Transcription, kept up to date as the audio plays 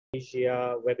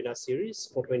Asia webinar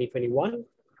series for 2021.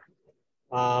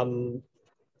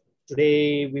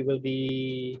 Today we will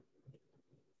be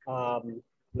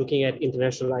looking at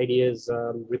International Ideas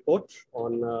report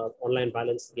on online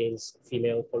violence against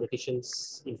female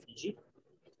politicians in Fiji.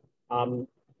 I'll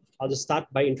just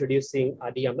start by introducing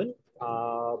Adi Aman,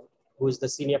 who is the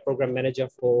Senior Program Manager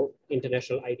for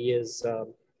International Ideas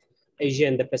Asia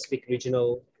and the Pacific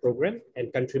Regional Program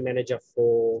and Country Manager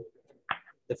for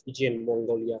the Fiji and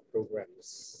Mongolia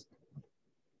programs.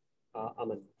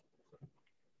 Aman.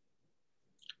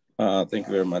 Thank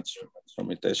you very much,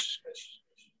 Ramitesh.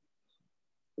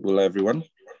 Hello, everyone.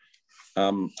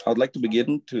 I would like to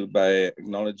begin by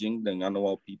acknowledging the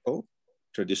Ngunnawal people,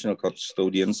 traditional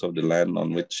custodians of the land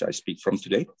on which I speak from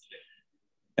today,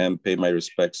 and pay my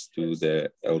respects to the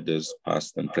elders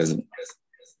past and present.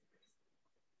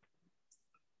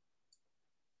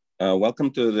 Welcome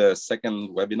to the second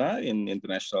webinar in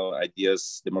International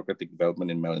Ideas Democratic Development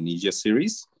in Melanesia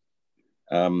series.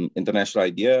 International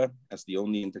IDEA, as the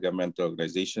only intergovernmental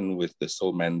organization with the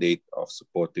sole mandate of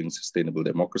supporting sustainable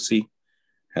democracy,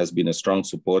 has been a strong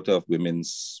supporter of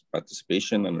women's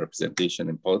participation and representation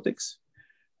in politics.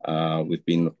 We've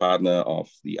been a partner of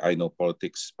the I Know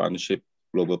Politics Partnership,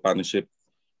 Global Partnership.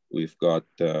 We've got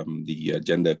the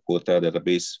Gender Quota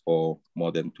Database for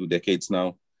more than 2 decades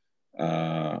now.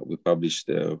 We published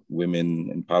the Women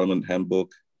in Parliament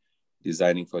Handbook,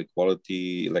 Designing for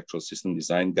Equality, Electoral System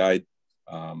Design Guide,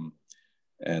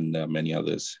 and many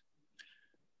others.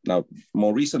 Now,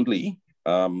 more recently,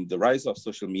 the rise of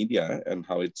social media and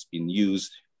how it's been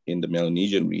used in the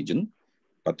Melanesian region,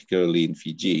 particularly in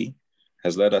Fiji,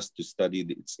 has led us to study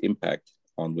its impact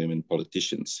on women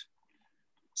politicians.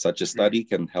 Such a study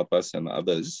can help us and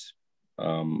others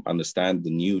understand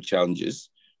the new challenges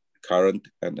current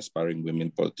and aspiring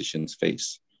women politicians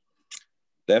face.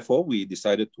 Therefore, we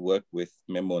decided to work with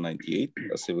Memo 98,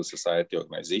 a civil society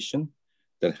organization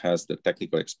that has the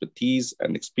technical expertise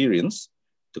and experience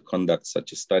to conduct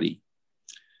such a study.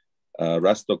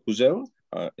 Rasto Kuzel,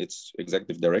 its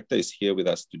executive director, is here with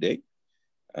us today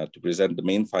to present the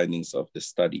main findings of the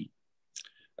study.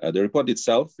 The report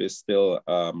itself is still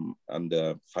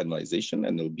under finalization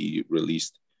and will be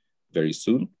released very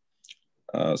soon.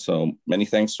 So many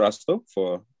thanks, Rasto,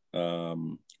 for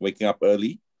waking up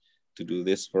early to do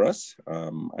this for us.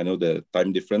 I know the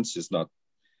time difference is not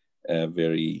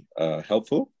very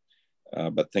helpful,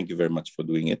 but thank you very much for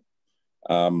doing it.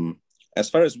 As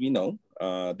far as we know,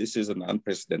 this is an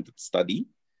unprecedented study,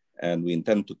 and we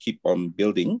intend to keep on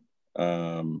building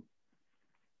upon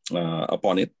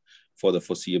it for the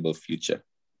foreseeable future.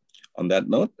 On that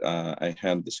note, I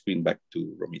hand the screen back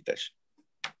to Romitesh.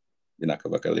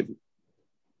 Dinakavakalevu.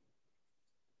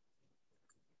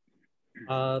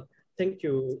 Thank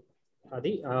you,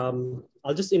 Adi.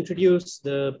 I'll just introduce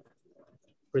the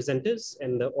presenters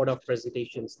and the order of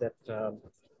presentations that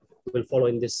will follow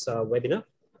in this webinar.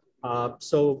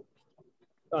 As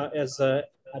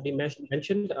Adi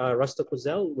mentioned, Rasto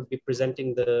Kuzel would be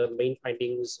presenting the main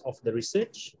findings of the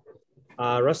research.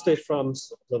 Rasto is from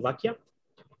Slovakia,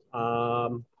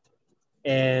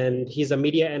 and he's a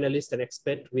media analyst and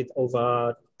expert with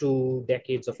over 2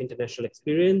 decades of international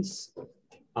experience.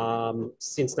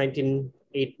 Since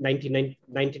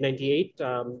 1998,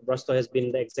 Rasto has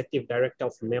been the executive director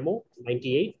of Memo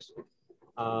 98,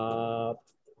 a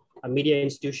media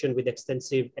institution with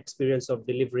extensive experience of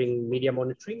delivering media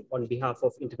monitoring on behalf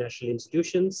of international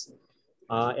institutions,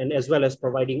 and as well as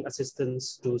providing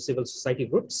assistance to civil society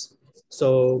groups.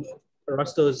 So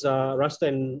Rasto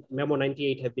and Memo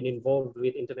 98 have been involved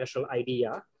with International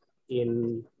IDEA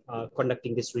in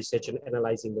conducting this research and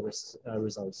analyzing the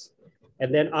results.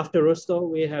 And then after Rasto,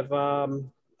 we have 2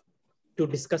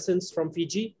 discussants from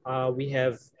Fiji. We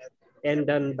have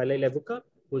Endan Balelevuka,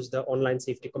 who's the Online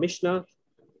Safety Commissioner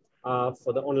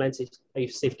for the Online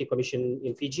Safety Commission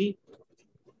in Fiji.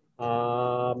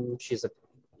 She's a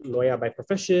lawyer by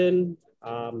profession.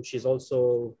 She's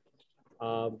also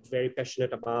very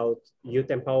passionate about youth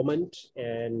empowerment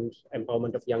and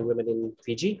empowerment of young women in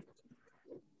Fiji.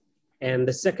 And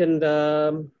the second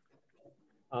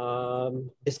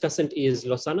discussant is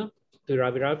Losana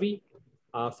Turaviravi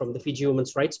from the Fiji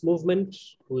Women's Rights Movement,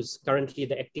 who's currently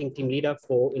the acting team leader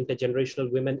for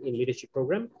Intergenerational Women in Leadership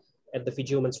Program at the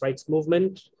Fiji Women's Rights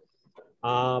Movement.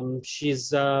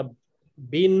 She's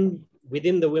been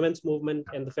within the women's movement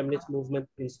and the feminist movement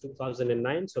since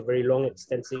 2009, so very long,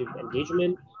 extensive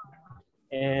engagement.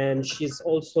 And she's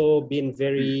also been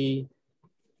very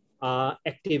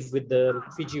active with the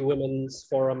Fiji Women's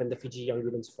Forum and the Fiji Young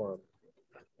Women's Forum.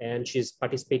 And she's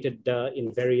participated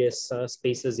in various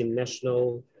spaces in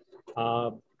national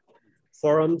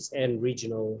forums and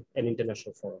regional and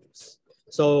international forums.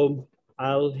 So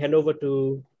I'll hand over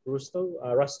to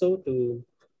Rasto to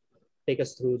take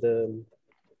us through the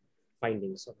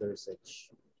findings of the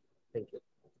research. Thank you.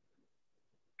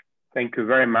 Thank you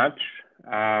very much.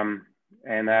 And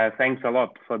thanks a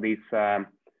lot for this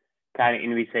kind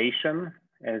invitation.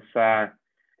 As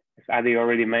Adi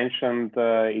already mentioned,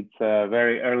 it's a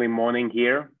very early morning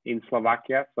here in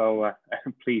Slovakia. So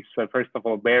please, first of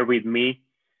all, bear with me.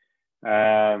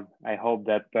 I hope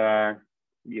that, I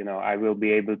will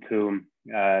be able to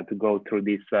go through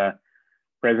this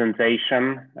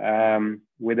presentation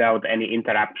without any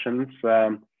interruptions.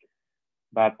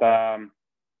 But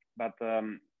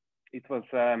it was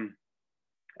a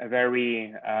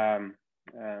very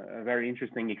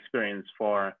interesting experience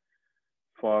for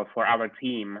our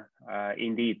team.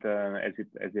 Indeed, as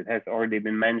it has already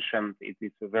been mentioned, it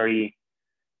is a very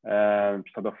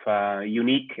sort of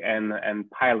unique and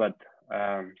pilot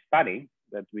study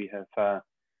that we have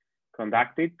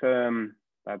conducted.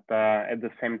 But at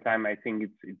the same time, I think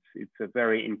it's a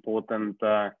very important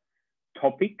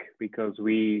topic, because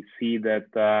we see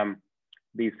that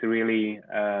this really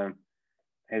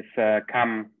has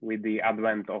come with the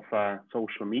advent of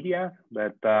social media,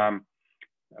 that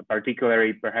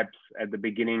particularly perhaps at the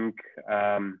beginning,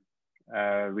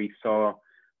 we saw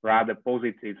rather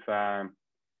positive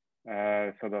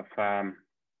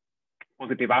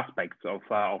positive aspects of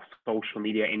social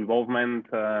media involvement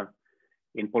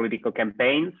in political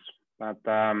campaigns, but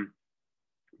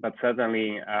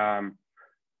certainly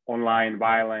online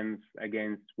violence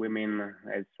against women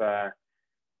has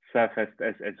surfaced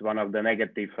as one of the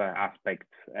negative aspects.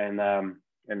 And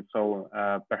so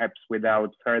perhaps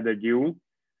without further ado,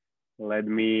 let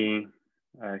me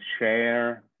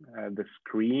share the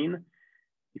screen.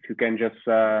 If you can just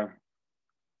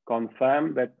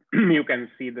confirm that you can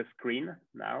see the screen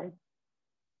now.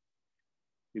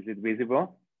 Is it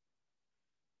visible?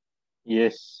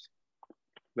 Yes.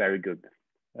 Very good.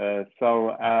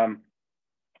 So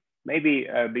maybe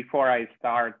before I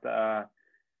start,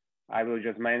 I will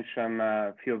just mention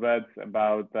a few words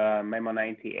about Memo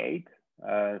 98.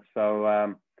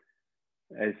 So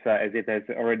as it has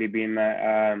already been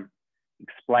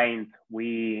explained,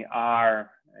 we are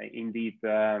indeed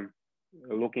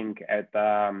looking at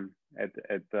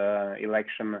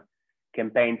election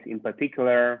campaigns in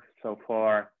particular. So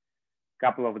for a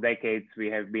couple of decades, we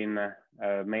have been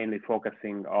mainly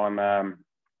focusing on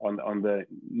the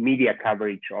media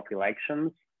coverage of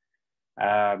elections.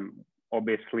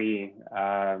 Obviously,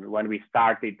 when we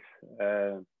started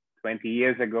 20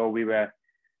 years ago, we were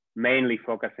mainly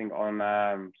focusing on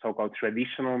so-called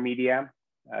traditional media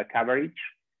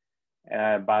coverage.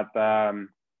 But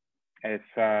as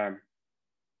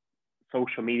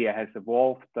social media has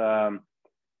evolved, so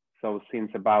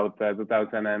since about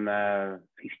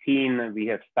 2015, we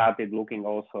have started looking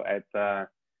also at the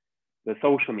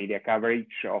social media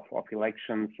coverage of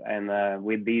elections. And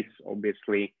with this,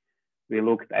 obviously, we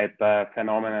looked at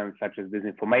phenomena such as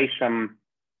disinformation.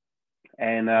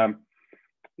 And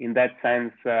in that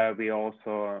sense, we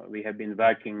have been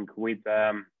working with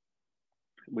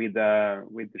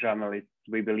journalists.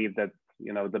 We believe that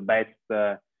the best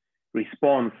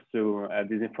response to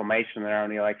disinformation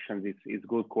around elections is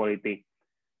good quality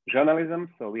journalism.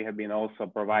 So we have been also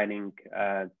providing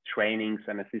trainings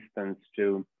and assistance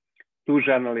to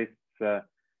journalists.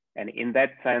 And in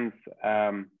that sense,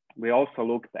 we also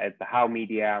looked at how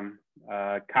media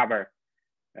cover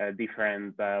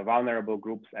different vulnerable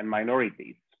groups and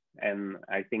minorities. And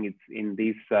I think it's in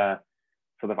this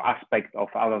sort of aspect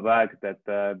of our work that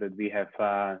we have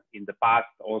in the past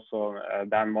also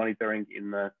done monitoring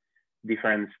in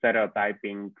different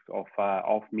stereotypings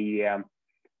of media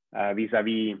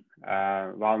vis-a-vis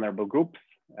vulnerable groups.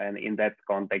 And in that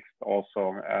context,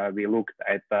 also we looked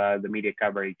at the media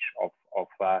coverage of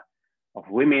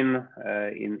women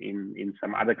in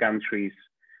some other countries,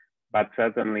 but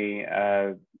certainly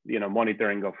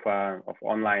monitoring of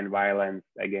online violence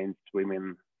against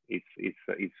women is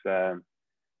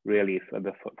really for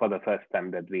the first time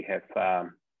that we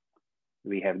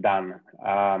have done.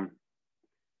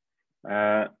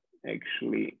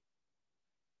 Actually,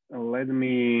 let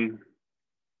me.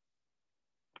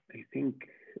 I think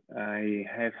I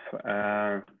have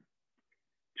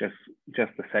just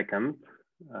a second.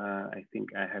 I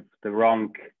think I have the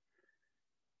wrong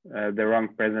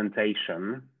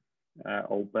presentation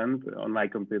opened on my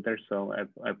computer, so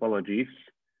apologies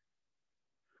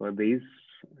for this.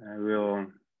 I will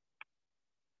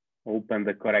open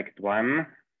the correct one.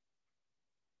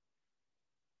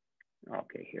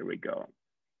 Okay, here we go.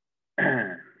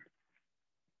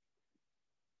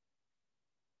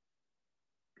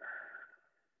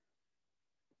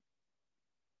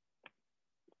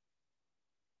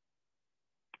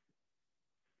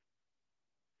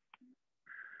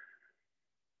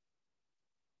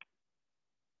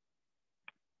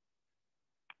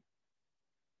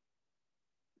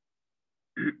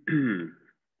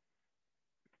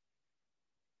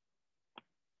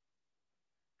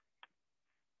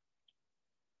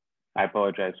 I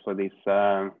apologize for this.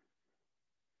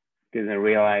 Didn't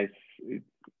realize it,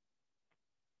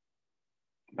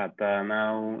 but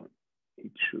now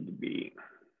it should be.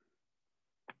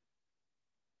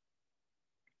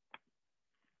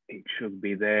 It should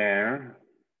be there.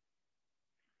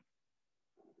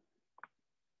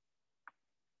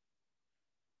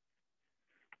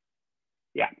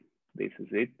 Yeah, this is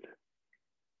it.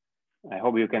 I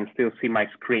hope you can still see my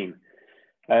screen.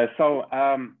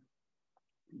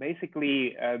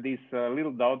 Basically, these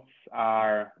little dots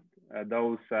are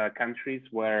those countries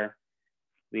where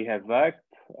we have worked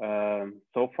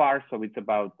so far. So it's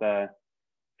about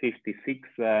 56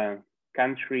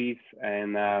 countries,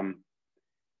 and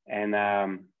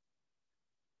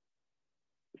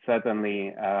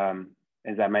certainly,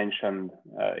 as I mentioned,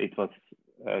 it was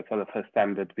for the first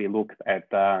time that we looked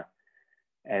at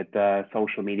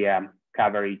social media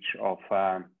coverage of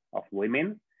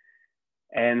women.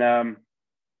 And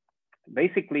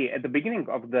basically, at the beginning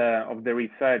of the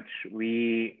research,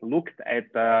 we looked at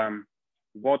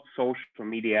what social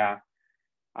media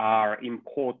are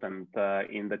important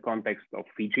in the context of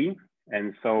Fiji.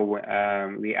 And so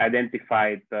we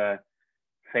identified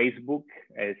Facebook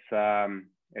as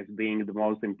being the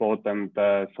most important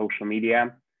social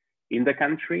media in the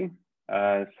country.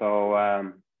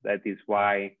 That is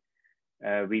why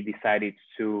we decided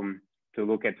to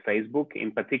look at Facebook.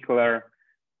 In particular,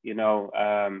 you know,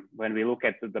 when we look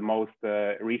at the most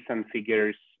recent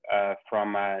figures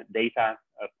from Data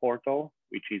Portal,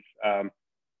 which is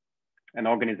an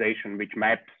organization which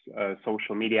maps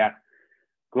social media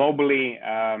globally,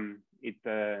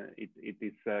 it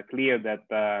is clear that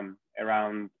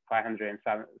around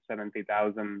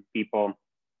 570,000 people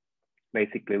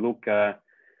basically look at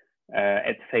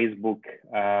Facebook.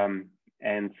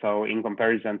 And so in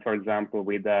comparison, for example,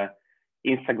 with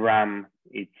Instagram,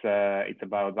 it's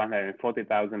about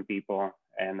 140,000 people,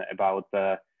 and about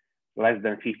less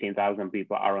than 15,000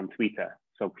 people are on Twitter.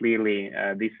 So clearly,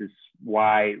 this is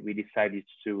why we decided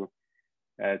to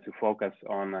focus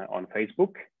on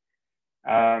Facebook.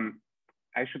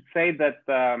 I should say that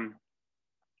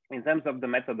in terms of the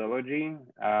methodology,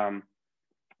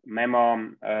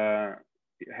 Memo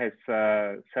has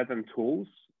certain tools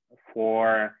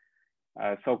for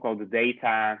so-called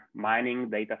data mining,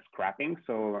 data scrapping.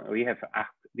 So we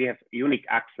have unique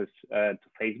access to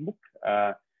Facebook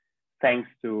thanks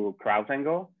to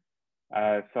CrowdAngle.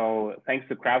 So thanks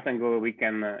to CrowdAngle, we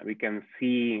can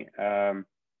see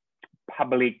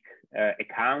public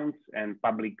accounts and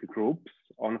public groups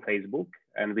on Facebook,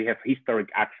 and we have historic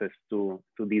access to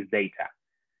this data.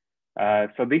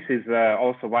 So this is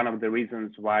also one of the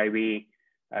reasons why we,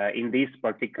 in this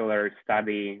particular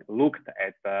study, looked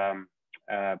at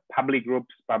public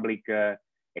groups, public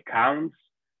accounts,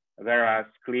 whereas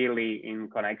clearly in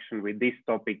connection with this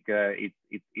topic,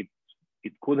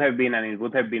 it could have been, and it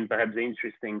would have been perhaps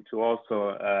interesting to also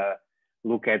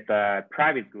look at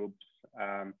private groups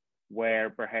where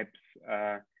perhaps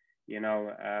you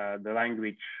know, the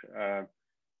language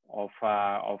of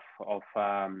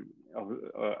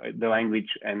the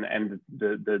language and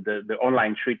the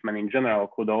online treatment in general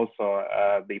could also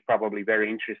be probably very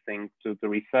interesting to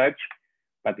research.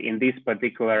 But in this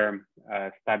particular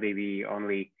study, we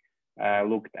only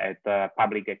looked at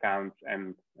public accounts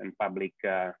and public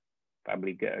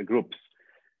groups.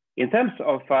 In terms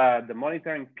of the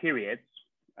monitoring periods,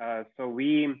 so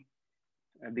we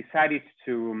decided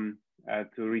to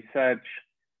research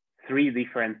 3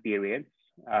 different periods.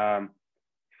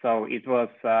 So it was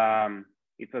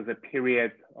a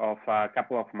period of a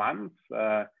couple of months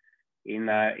in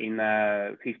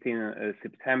 15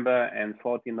 September and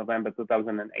 14 November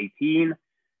 2018.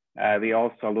 We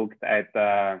also looked at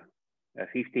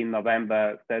 15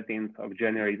 November, 13th of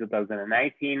January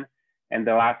 2019, and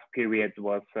the last period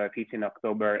was 15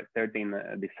 October, 13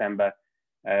 December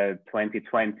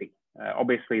 2020.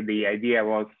 Obviously, the idea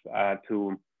was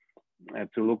to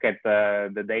look at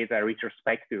the data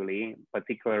retrospectively,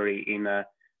 particularly in a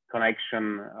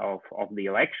connection of the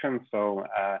election. So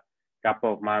a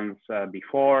couple of months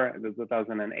before the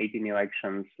 2018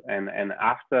 elections and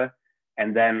after,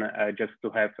 and then just to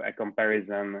have a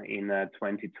comparison in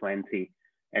 2020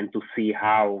 and to see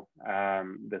how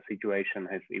the situation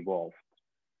has evolved.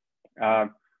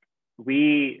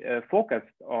 We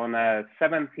focused on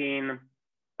 17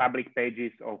 public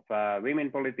pages of women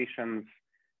politicians.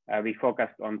 We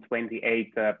focused on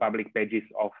 28 public pages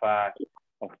of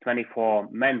 24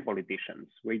 men politicians.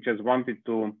 We just wanted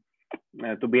to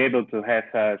be able to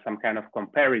have some kind of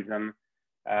comparison,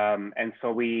 and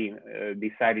so we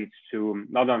decided to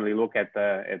not only look at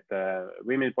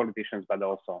women politicians but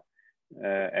also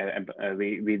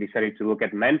we decided to look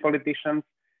at men politicians.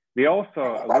 We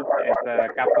also looked at a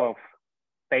couple of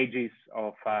pages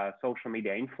of social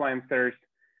media influencers,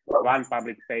 one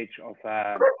public page of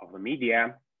the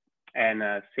media,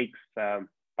 and 6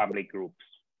 public groups.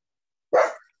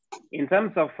 In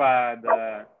terms of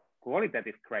the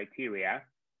qualitative criteria,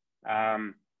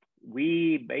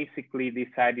 we basically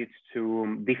decided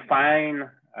to define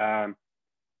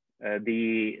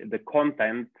the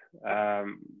content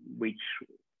which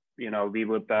we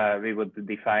would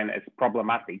define as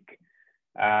problematic,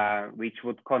 which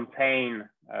would contain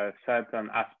certain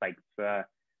aspects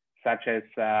such as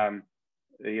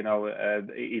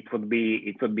it would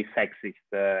be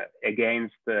sexist,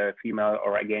 against female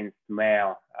or against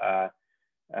male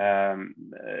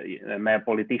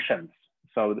politicians.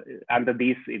 So under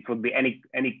this, it would be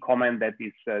any comment that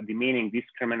is demeaning,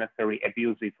 discriminatory,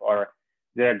 abusive, or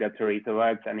derogatory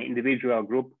towards an individual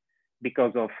group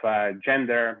because of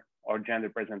gender or gender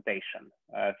presentation.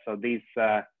 So these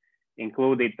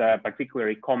included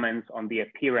particularly comments on the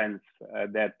appearance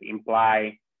that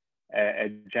imply a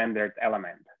gendered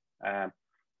element.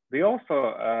 We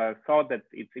also thought that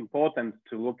it's important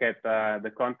to look at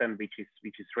the content which is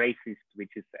racist,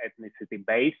 which is ethnicity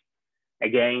based.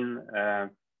 Again,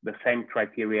 the same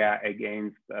criteria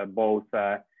against both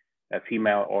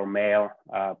female or male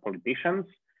politicians.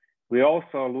 We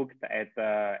also looked at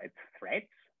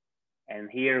threats, and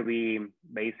here we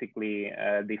basically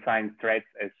define threats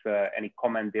as any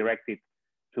comment directed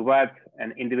towards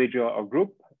an individual or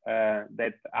group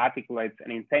that articulates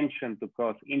an intention to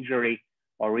cause injury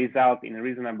or result in a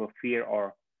reasonable fear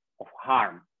or of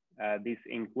harm. This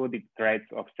included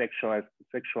threats of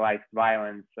sexualized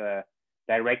violence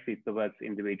directed towards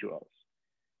individuals.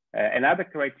 Another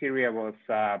criteria was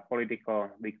political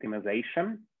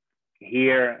victimization.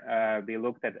 Here, we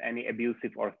looked at any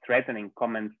abusive or threatening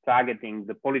comments targeting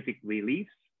the political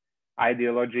beliefs,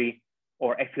 ideology,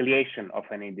 or affiliation of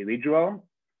an individual.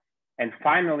 And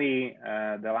finally,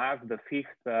 the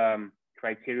 5th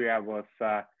criteria was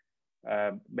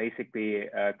basically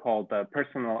called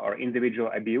personal or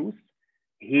individual abuse.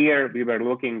 Here, we were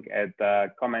looking at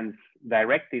comments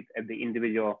directed at the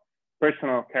individual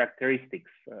personal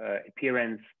characteristics,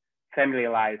 appearance, family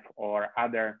life, or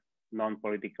other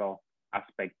non-political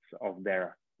aspects of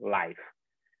their life.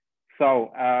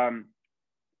 So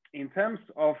in terms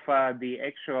of the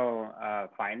actual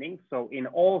findings, so in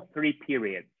all 3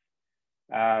 periods,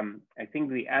 I think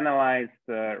we analyzed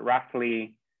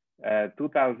roughly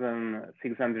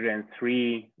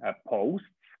 2,603 posts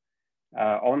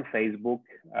on Facebook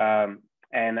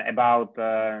and about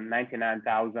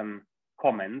 99,000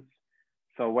 comments.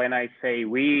 So when I say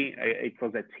we, it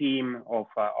was a team of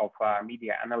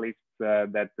media analysts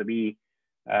that we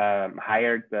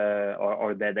hired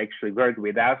or that actually worked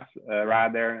with us,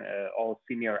 rather all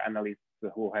senior analysts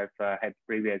who have had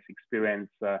previous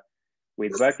experience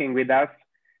with working with us,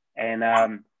 and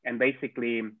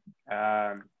basically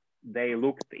they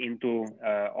looked into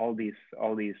all these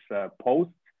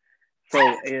posts. So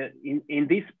in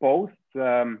these posts,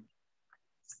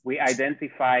 we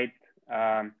identified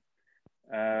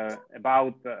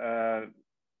about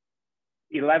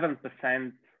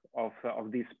 11%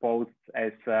 of these posts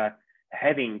as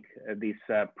having this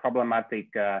problematic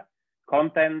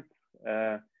content.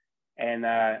 And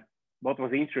what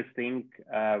was interesting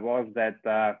was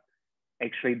that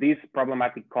actually this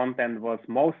problematic content was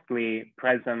mostly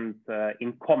present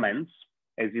in comments,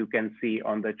 as you can see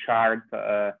on the chart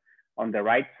on the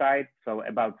right side. So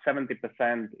about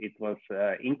 70% it was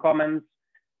in comments,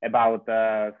 about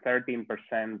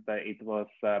 13% it was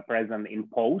present in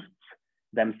posts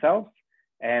themselves,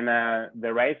 and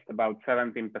the rest, about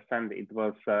 17%, it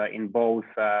was in both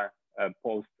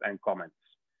posts and comments.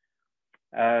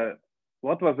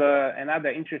 What was another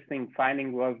interesting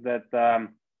finding was that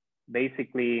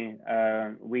basically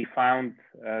we found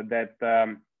that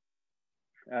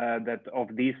that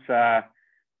of this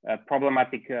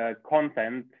problematic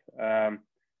content,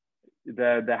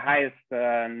 the highest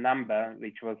number,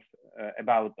 which was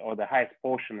about, or the highest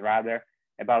portion rather,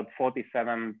 about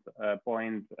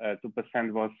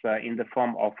 47.2% was in the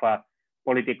form of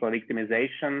political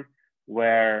victimization,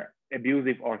 where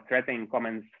abusive or threatening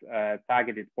comments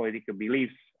targeted political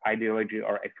beliefs, ideology,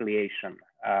 or affiliation.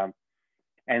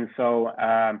 And so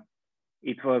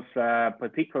it was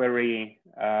particularly,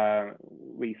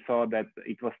 we saw that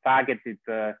it was targeted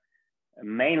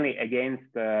mainly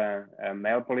against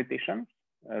male politicians.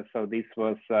 So this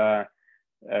was,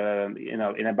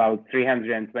 in about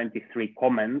 323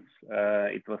 comments,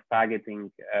 it was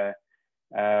targeting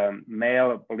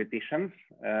male politicians.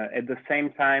 At the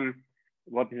same time,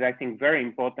 what is, I think, very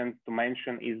important to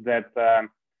mention is that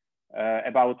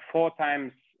about 4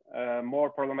 times more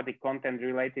problematic content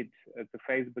related to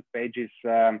Facebook pages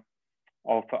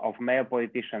of male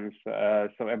politicians,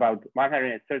 so about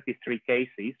 133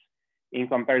 cases in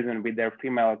comparison with their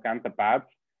female counterparts.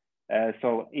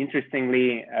 So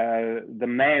interestingly, the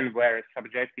men were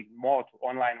subjected more to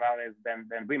online violence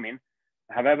than women.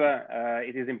 However,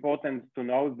 it is important to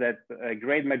note that a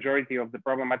great majority of the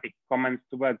problematic comments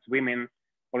towards women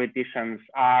politicians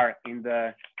are in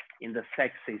the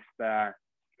sexist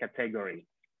category.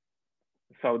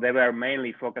 So they were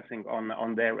mainly focusing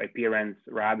on their appearance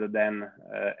rather than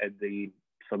at the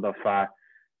sort of at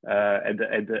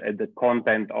the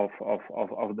content of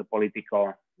the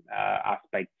political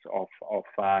aspects of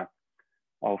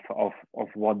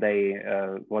what they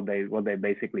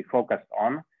basically focused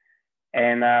on.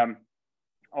 And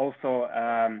also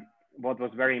what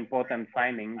was very important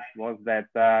finding was that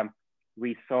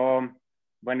we saw,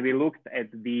 when we looked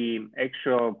at the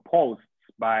actual posts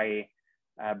by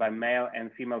male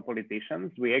and female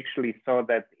politicians, we actually saw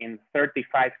that in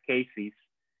 35 cases,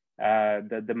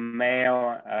 the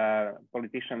male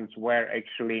politicians were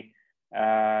actually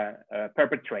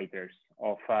perpetrators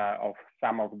of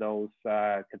some of those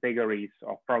categories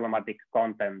of problematic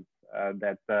content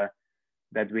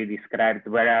that we described,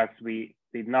 whereas we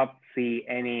did not see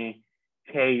any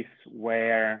case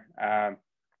where a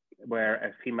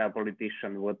female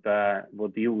politician would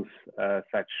use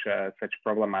such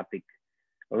problematic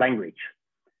language.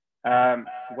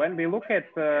 When we look at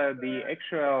the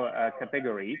actual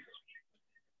categories,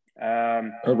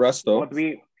 Rasto,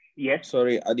 yes.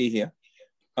 Sorry, Adi here.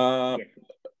 Yes.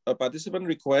 A participant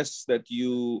requests that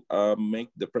you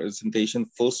make the presentation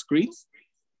full screen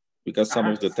because some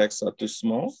of the texts are too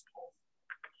small.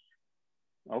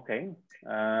 Okay.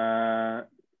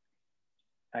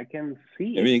 I can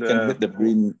see. Maybe you can hit the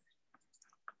green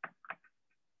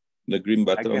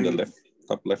button on the left,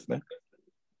 top left there.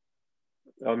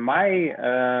 On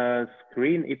my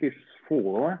screen, it is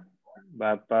full,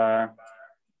 but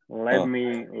let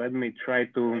me try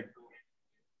to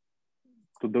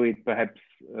do it perhaps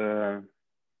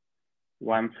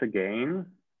once again.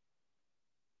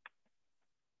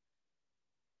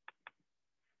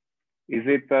 Is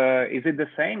it the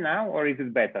same now, or is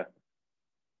it better?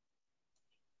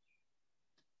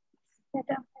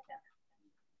 Better.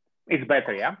 It's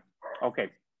better, yeah. Okay.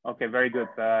 Okay. Very good.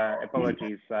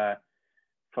 Apologies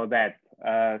for that.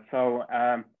 So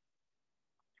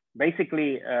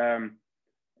basically,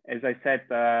 as I said,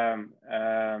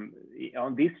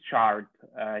 on this chart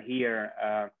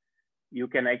here, you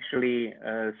can actually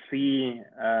see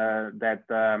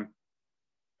that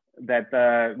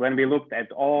when we looked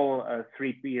at all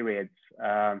 3 periods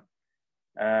among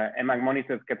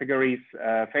monitored categories,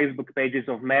 Facebook pages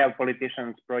of male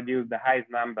politicians produced the highest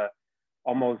number,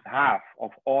 almost half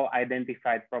of all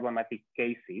identified problematic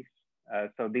cases.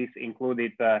 So this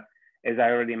included, as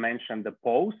I already mentioned, the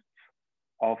posts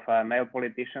of male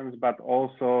politicians, but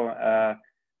also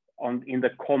in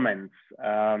the comments.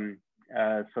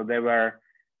 So there were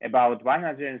about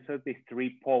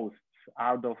 133 posts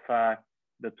out of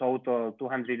the total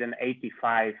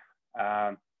 285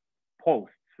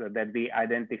 posts that we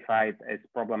identified as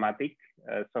problematic.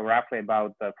 So roughly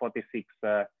about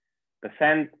 46%.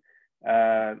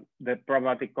 The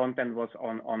problematic content was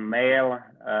on male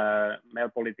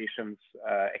politicians'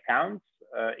 accounts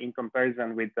in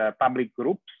comparison with public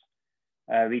groups,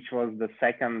 which was the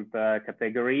second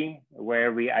category,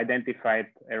 where we identified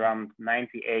around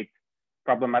 98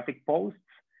 problematic posts.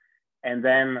 And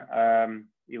then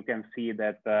you can see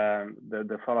that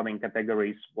the following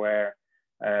categories were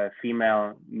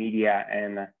female media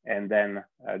and then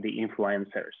the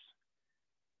influencers.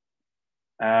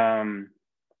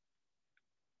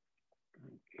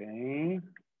 Okay.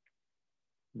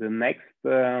 The next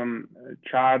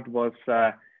chart was,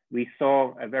 we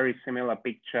saw a very similar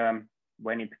picture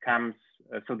when it comes,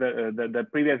 so the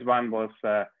previous one was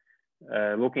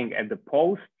looking at the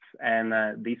posts, and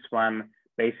this one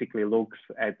basically looks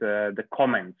at the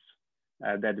comments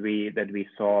that we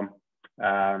saw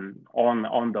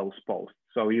on those posts.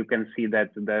 So you can see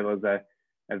that there was a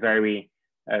very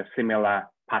similar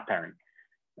pattern.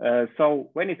 So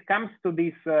when it comes to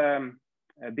these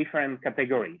different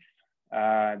categories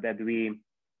that we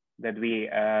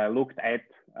looked at,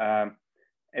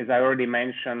 as I already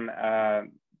mentioned,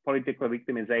 political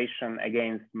victimization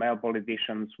against male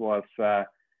politicians was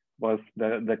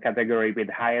the category with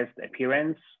highest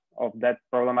appearance of that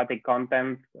problematic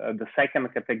content. The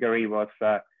second category was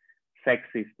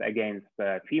sexist against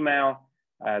female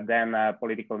then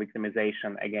political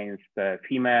victimization against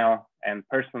female, and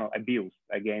personal abuse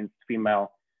against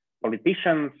female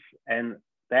politicians, and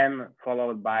then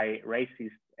followed by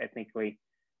racist, ethnically,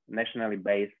 nationally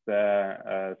based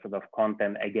sort of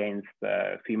content against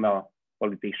female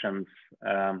politicians.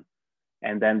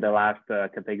 And then the last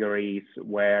categories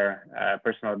were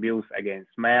personal abuse against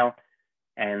male,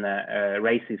 and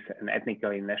racist and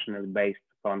ethnically, nationally based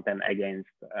content against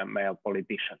male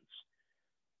politicians.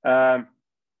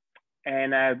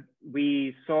 And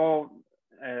we saw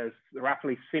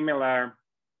roughly similar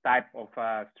type of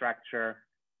structure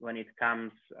when it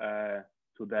comes to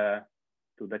the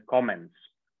comments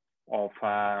of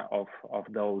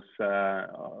those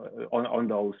on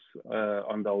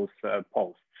those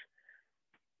posts.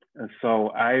 So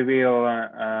I will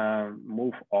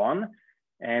move on,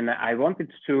 and I wanted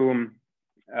to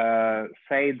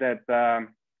say that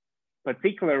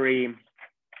particularly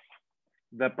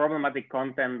the problematic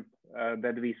content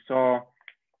that we saw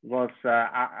was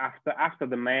after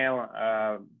the male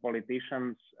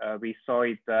politicians. We saw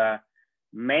it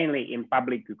mainly in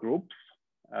public groups.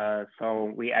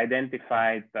 So we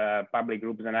identified public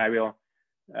groups, and I will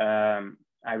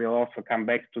also come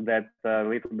back to that a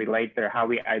little bit later, how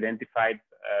we identified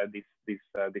these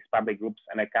public groups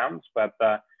and accounts. But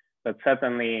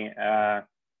certainly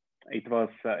it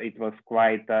was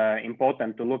quite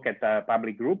important to look at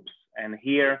public groups. And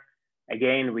here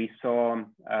again we saw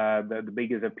the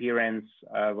biggest appearance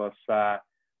was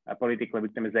political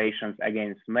victimizations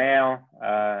against male,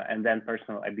 and then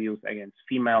personal abuse against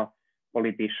female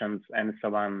politicians, and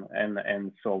so on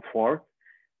and so forth.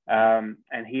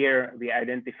 And here we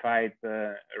identified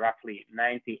roughly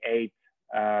 98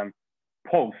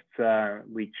 posts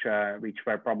which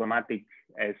were problematic,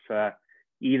 as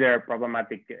either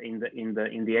problematic in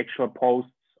the actual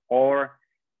posts, or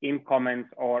in comments,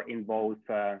 or in both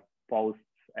posts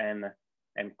and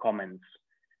comments.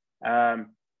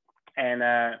 And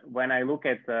when I look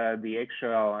at the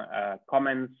actual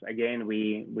comments, again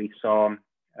we saw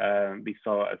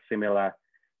a similar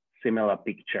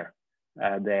picture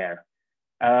there.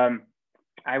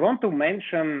 I want to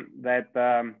mention that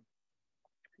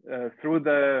through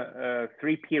the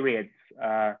 3 periods,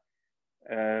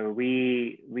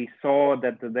 we saw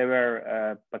that there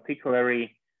were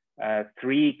particularly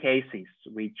 3 cases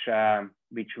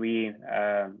which we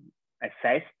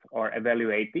assessed or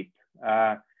evaluated,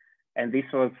 and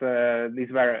these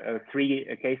were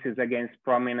 3 cases against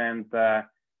prominent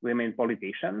women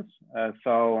politicians.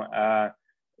 So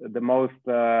the most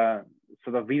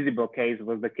sort of visible case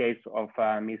was the case of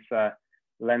Miss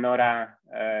Lenora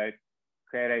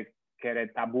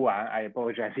Keretabua. I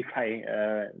apologize if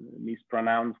I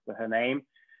mispronounced her name.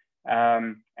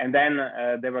 And then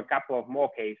there were a couple of more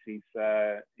cases.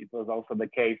 It was also the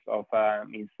case of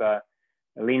Miss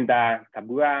Linda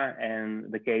Tabua,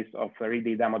 and the case of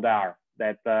Ridi Damodar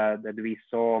that we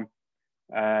saw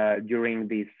during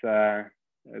this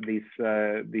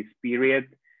period.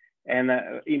 And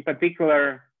in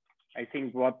particular, I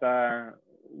think what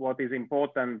is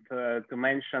important to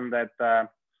mention, that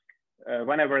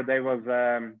whenever there was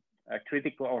a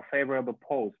critical or favorable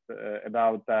post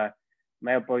about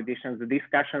male politicians, the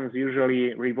discussions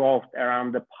usually revolved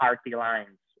around the party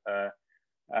lines,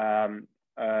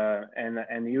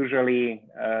 and usually,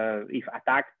 if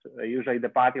attacked, usually the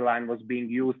party line was being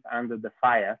used under the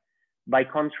fire. By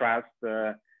contrast,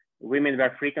 women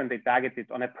were frequently targeted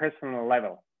on a personal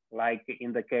level, like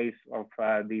in the case of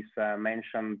these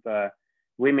mentioned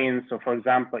women. So, for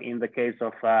example, in the case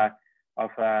of a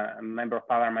member of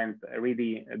parliament,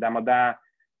 Ridi Damodar,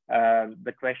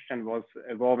 the question was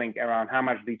evolving around how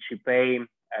much did she pay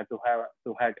to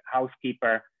her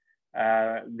housekeeper.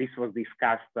 This was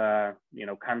discussed,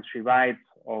 countrywide,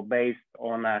 or based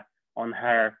on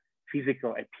her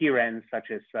physical appearance,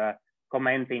 such as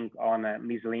commenting on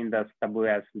Ms. Linda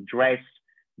Tabua's dress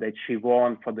that she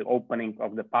wore for the opening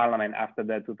of the parliament after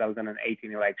the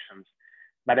 2018 elections.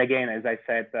 But again, as I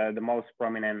said, the most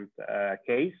prominent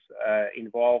case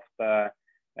involved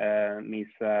Ms.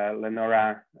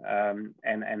 Lenora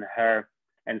and her,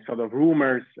 and sort of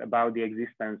rumors about the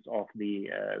existence of the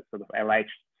sort of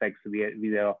alleged sex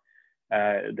video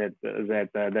that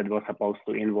was supposed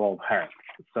to involve her.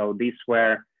 So these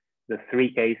were the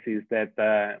 3 cases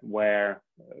that were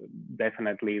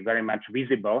definitely very much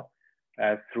visible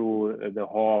through the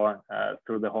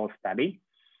whole study.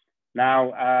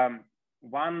 Now,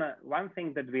 one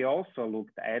thing that we also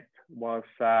looked at was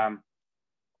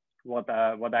what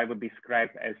I would describe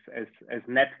as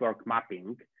network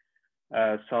mapping.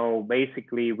 So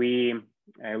basically, we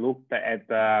looked at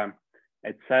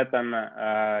certain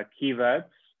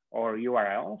keywords or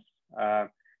URLs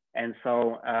And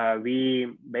so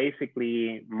we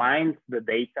basically mined the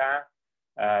data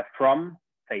from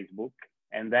Facebook,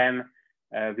 and then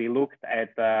we looked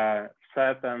at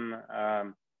certain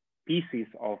pieces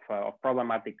of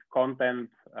problematic content,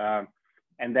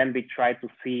 and then we tried to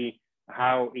see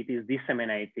how it is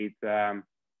disseminated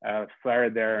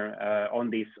further on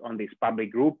these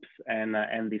public groups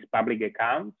and these public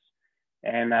accounts.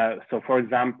 And so, for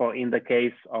example, in the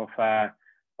case of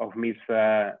Ms.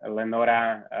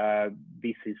 Lenora,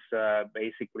 this is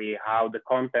basically how the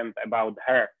content about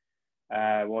her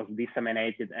was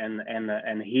disseminated,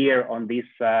 and here on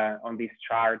this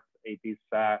chart, it is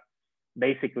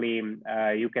basically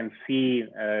you can see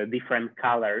different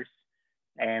colors,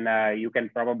 and you can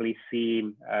probably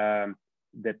see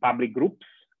the public groups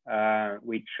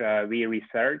which we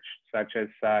researched, such as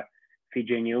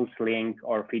Fiji News Link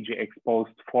or Fiji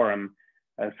Exposed Forum.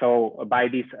 So by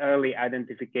this early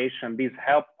identification, this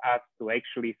helped us to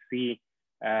actually see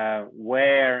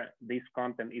where this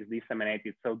content is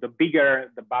disseminated. So the bigger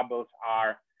the bubbles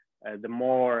are, the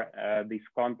more this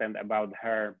content about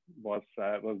her was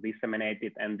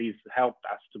disseminated, and this helped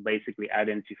us to basically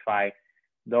identify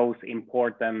those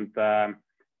important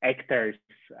actors,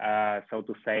 so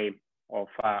to say, of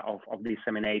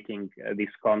disseminating this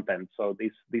content. So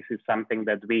this is something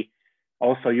that we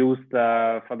also used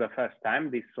for the first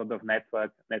time, this sort of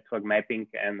network mapping,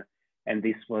 and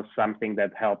this was something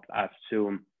that helped us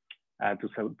to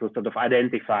sort of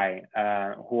identify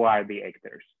who are the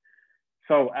actors.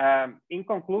 So in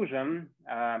conclusion,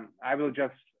 I will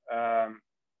just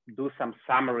do some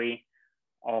summary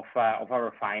of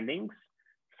our findings.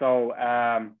 So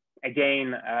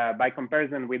again, by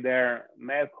comparison with their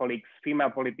male colleagues,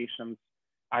 female politicians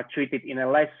are treated in a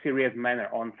less serious manner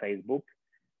on Facebook,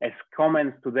 as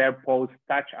comments to their posts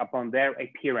touch upon their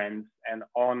appearance and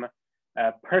on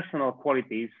personal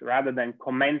qualities rather than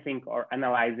commenting or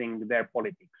analyzing their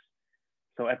politics.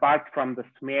 So apart from the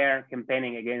smear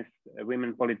campaigning against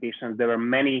women politicians, there were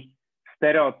many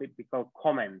stereotypical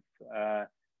comments,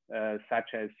 such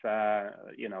as,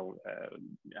 you know,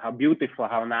 how beautiful,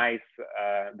 how nice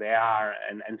they are,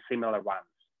 and similar ones.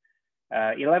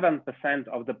 11%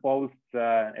 of the posts,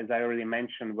 as I already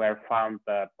mentioned, were found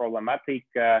problematic.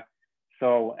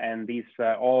 And these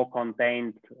all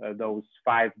contained those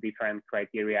 5 different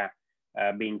criteria,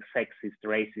 being sexist,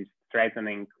 racist,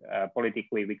 threatening,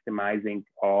 politically victimizing,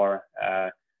 or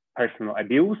personal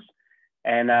abuse.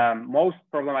 And most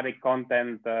problematic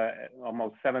content,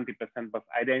 almost 70%, was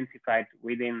identified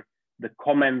within the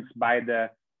comments by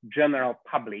the general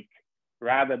public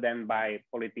rather than by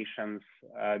politicians,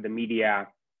 the media,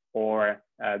 or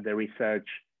the research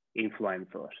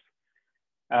influencers.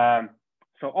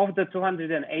 So of the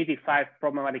 285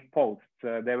 problematic posts,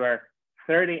 there were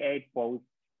 38 posts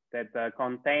that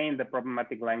contained the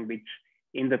problematic language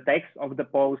in the text of the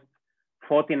post,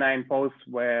 49 posts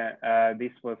where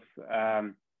this was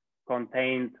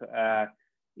contained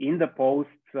in the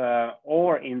posts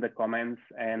or in the comments,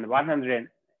 and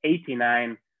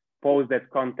 189 posts that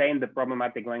contained the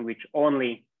problematic language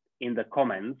only in the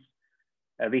comments.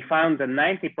 We found the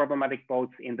 90 problematic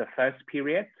posts in the first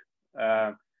period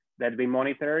that we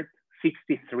monitored,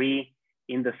 63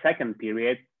 in the second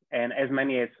period, and as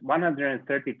many as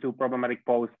 132 problematic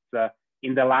posts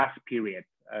in the last period,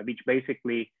 which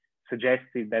basically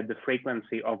suggested that the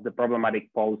frequency of the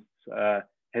problematic posts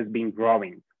has been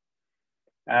growing.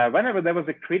 Whenever there was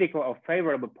a critical or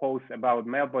favorable post about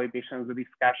male politicians, the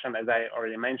discussion, as I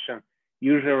already mentioned,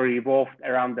 usually revolved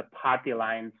around the party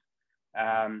lines.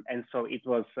 And so it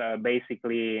was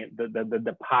basically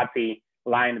the party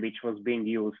line which was being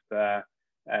used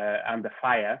under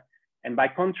fire. And by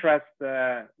contrast,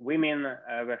 women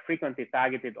were frequently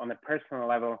targeted on a personal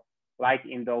level, like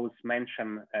in those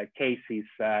mentioned cases,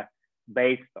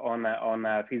 based on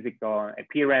physical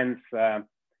appearance.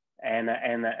 And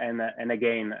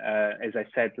again, as I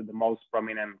said, the most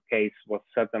prominent case was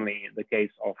certainly the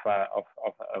case of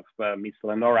Miss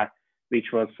Lenora,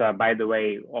 which was, by the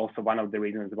way, also one of the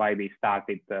reasons why we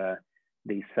started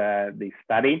this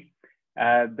study.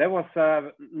 There was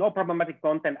no problematic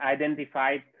content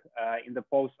identified in the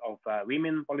posts of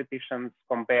women politicians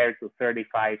compared to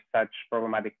 35 such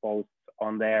problematic posts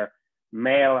on their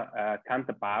male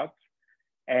counterparts.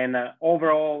 And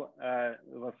overall, it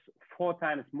was 4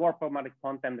 times more problematic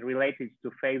content related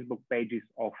to Facebook pages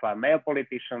of male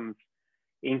politicians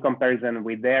in comparison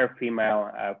with their female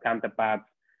counterparts.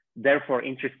 Therefore,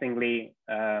 interestingly,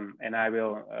 and I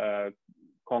will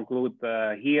conclude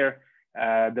here,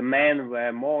 the men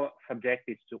were more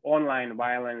subjected to online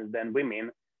violence than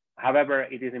women. However,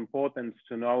 it is important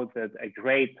to note that a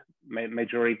great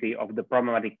majority of the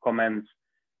problematic comments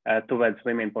towards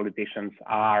women politicians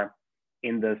are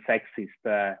in the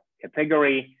sexist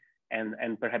category.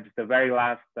 And perhaps the very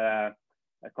last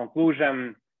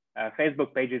conclusion,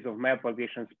 Facebook pages of male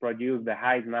politicians produce the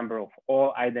highest number of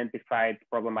all identified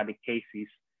problematic cases,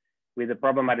 with the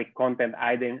problematic content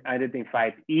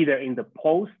identified either in the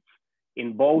posts,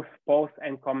 in both posts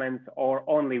and comments, or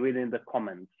only within the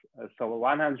comments. So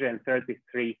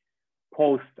 133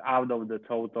 posts out of the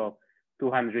total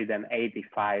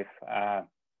 285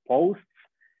 posts.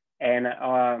 And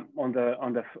on the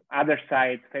other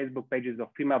side, Facebook pages of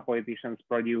female politicians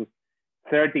produced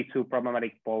 32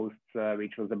 problematic posts,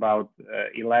 which was about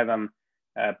 11%.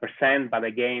 But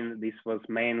again, this was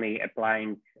mainly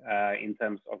applying in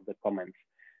terms of the comments.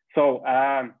 So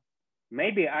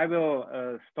maybe I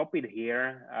will stop it here.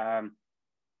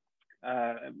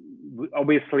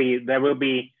 Obviously, there will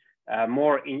be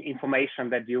more information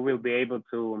that you will be able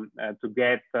to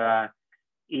get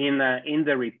in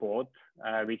the report,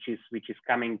 which is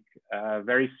coming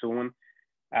very soon.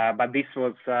 But this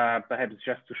was perhaps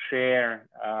just to share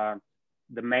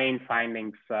the main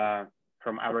findings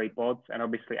from our reports, and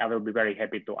obviously I will be very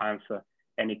happy to answer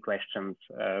any questions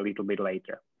a little bit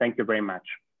later. Thank you very much.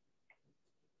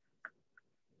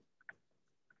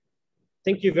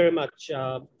 Thank you very much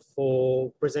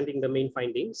for presenting the main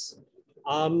findings.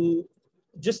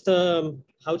 Just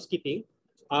housekeeping.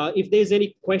 If there's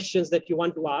any questions that you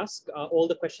want to ask, all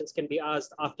the questions can be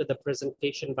asked after the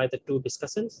presentation by the two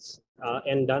discussants,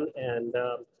 Endan and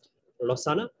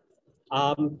Losana.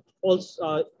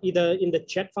 Also, either in the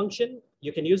chat function,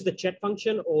 you can use the chat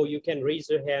function, or you can raise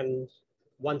your hand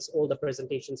once all the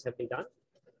presentations have been done.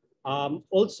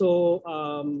 Also,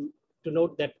 to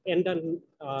note that Endan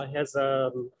has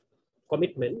a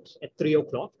commitment at 3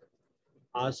 o'clock.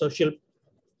 So she'll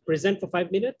present for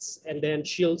 5 minutes, and then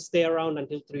she'll stay around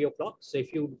until 3 o'clock. So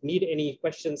if you need any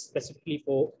questions specifically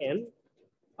for N,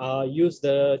 use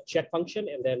the chat function,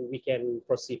 and then we can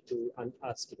proceed to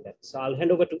asking that. So I'll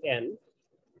hand over to N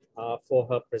for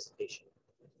her presentation.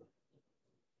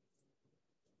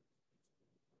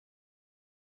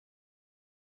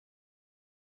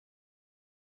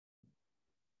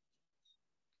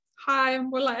 Hi,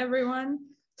 hola everyone.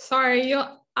 Sorry,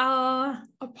 I'll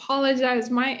apologize.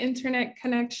 My internet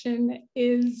connection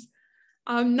is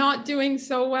not doing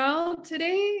so well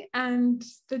today, and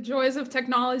the joys of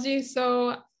technology.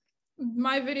 So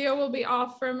my video will be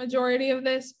off for a majority of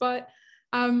this, but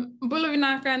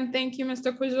Buluvinaka, and thank you,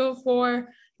 Mr. Kujo, for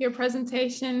your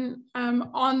presentation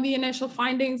on the initial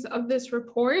findings of this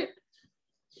report.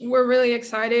 We're really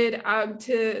excited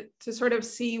to sort of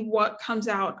see what comes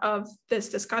out of this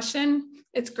discussion.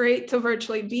 It's great to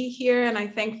virtually be here, and I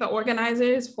thank the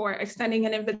organizers for extending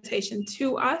an invitation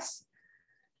to us.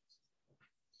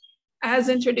 As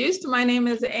introduced, my name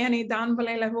is Annie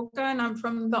Danbalelevuka, and I'm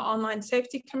from the Online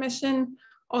Safety Commission,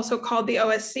 also called the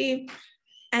OSC.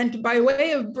 And by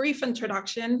way of brief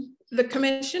introduction, the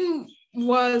Commission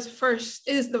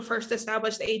is the first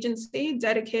established agency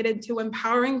dedicated to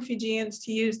empowering Fijians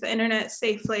to use the internet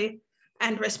safely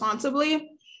and responsibly.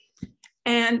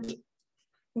 And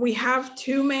we have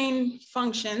two main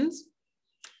functions,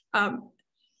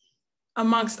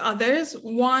 amongst others.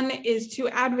 One is to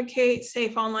advocate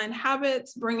safe online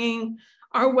habits, bringing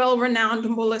our well-renowned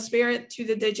Mbula spirit to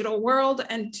the digital world.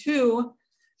 And two,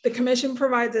 the Commission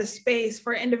provides a space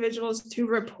for individuals to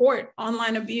report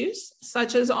online abuse,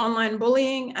 such as online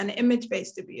bullying and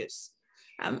image-based abuse.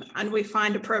 And we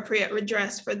find appropriate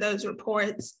redress for those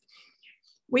reports.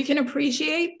 We can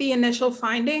appreciate the initial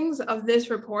findings of this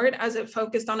report as it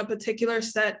focused on a particular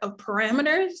set of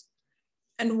parameters.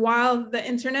 And while the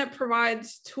internet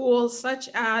provides tools such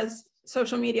as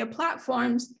social media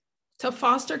platforms to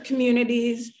foster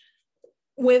communities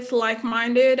with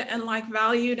like-minded and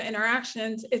like-valued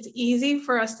interactions, it's easy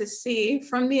for us to see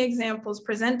from the examples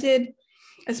presented,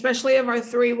 especially of our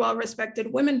three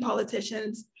well-respected women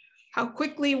politicians, how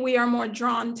quickly we are more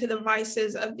drawn to the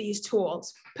vices of these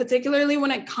tools, particularly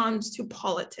when it comes to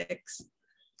politics.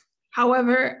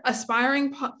 However,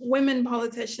 aspiring women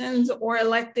politicians or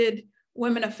elected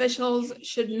women officials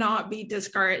should not be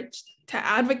discouraged to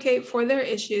advocate for their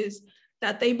issues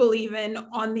that they believe in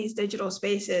on these digital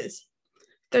spaces.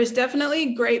 There's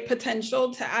definitely great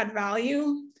potential to add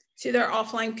value to their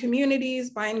offline communities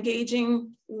by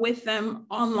engaging with them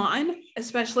online,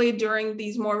 especially during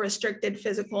these more restricted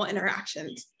physical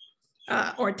interactions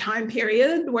or time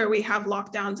period where we have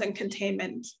lockdowns and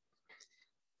containment.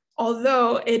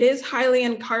 Although it is highly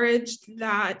encouraged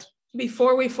that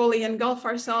before we fully engulf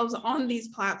ourselves on these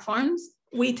platforms,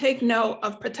 we take note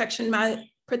of protection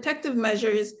protective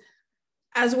measures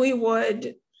as we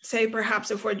would say,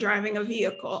 perhaps if we're driving a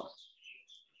vehicle.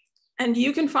 And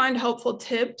you can find helpful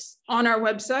tips on our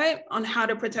website on how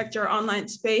to protect your online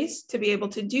space to be able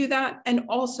to do that. And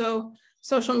also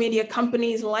social media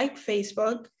companies like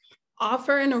Facebook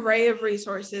offer an array of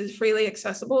resources freely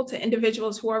accessible to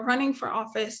individuals who are running for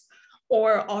office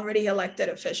or already elected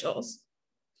officials.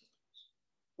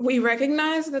 We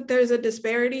recognize that there's a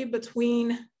disparity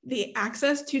between the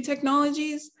access to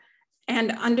technologies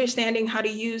and understanding how to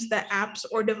use the apps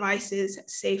or devices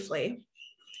safely.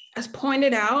 As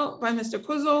pointed out by Mr.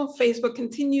 Kuzel, Facebook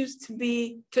continues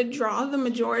to draw the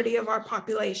majority of our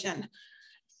population,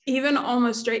 even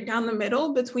almost straight down the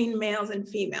middle between males and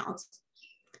females.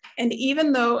 And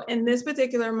even though in this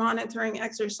particular monitoring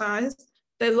exercise,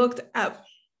 they looked at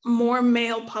more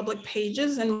male public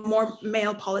pages and more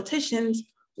male politicians,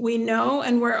 we know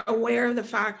and we're aware of the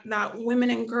fact that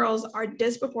women and girls are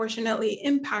disproportionately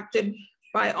impacted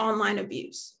by online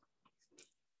abuse.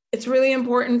 It's really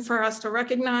important for us to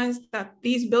recognize that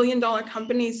these billion-dollar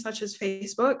companies such as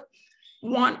Facebook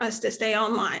want us to stay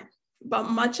online, but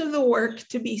much of the work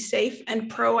to be safe and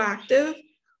proactive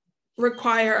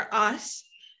require us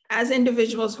as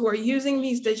individuals who are using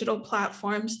these digital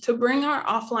platforms to bring our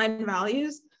offline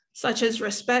values, such as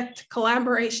respect,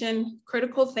 collaboration,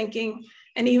 critical thinking,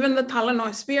 and even the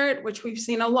Talanoa spirit, which we've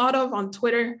seen a lot of on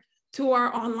Twitter, to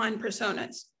our online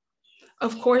personas.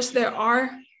 Of course, there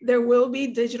will be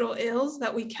digital ills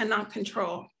that we cannot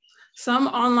control. Some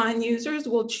online users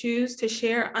will choose to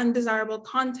share undesirable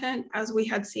content, as we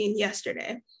had seen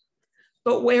yesterday.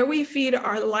 But where we feed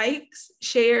our likes,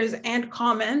 shares, and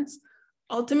comments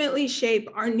ultimately shape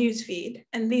our newsfeed,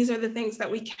 and these are the things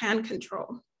that we can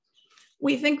control.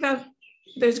 We think that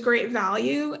there's great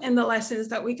value in the lessons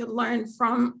that we could learn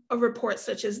from a report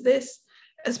such as this,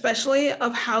 especially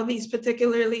of how these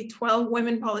particularly 12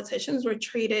 women politicians were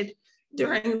treated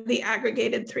during the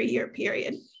aggregated 3-year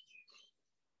period.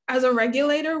 As a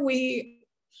regulator, we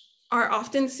are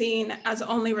often seen as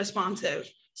only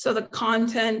responsive. So the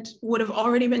content would have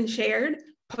already been shared,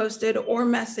 posted, or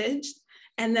messaged,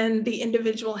 and then the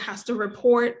individual has to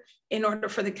report in order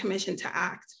for the commission to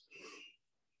act.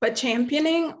 But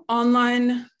championing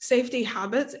online safety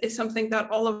habits is something that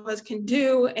all of us can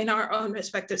do in our own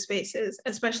respective spaces,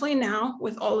 especially now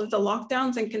with all of the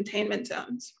lockdowns and containment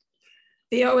zones.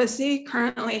 The OSC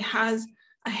currently has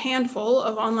a handful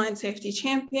of online safety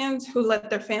champions who let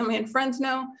their family and friends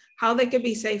know how they could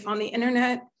be safe on the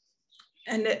internet.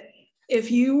 And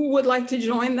if you would like to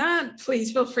join that,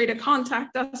 please feel free to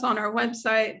contact us on our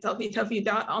website,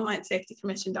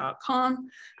 www.onlinesafetycommission.com,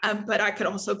 but I could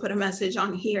also put a message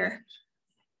on here.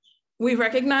 We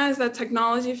recognize that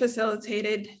technology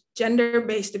facilitated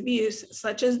gender-based abuse,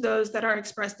 such as those that are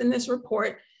expressed in this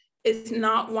report, is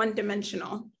not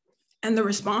one-dimensional, and the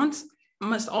response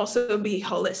must also be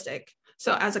holistic.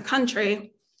 So as a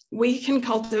country, we can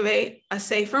cultivate a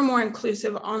safer, more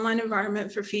inclusive online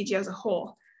environment for Fiji as a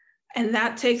whole. And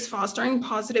that takes fostering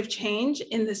positive change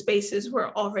in the spaces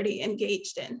we're already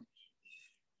engaged in.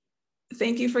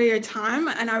 Thank you for your time,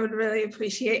 and I would really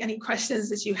appreciate any questions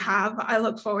that you have. I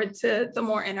look forward to the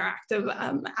more interactive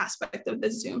aspect of the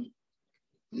Zoom.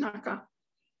 Naka.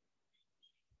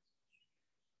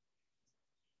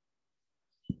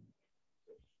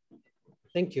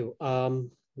 Thank you.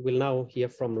 We'll now hear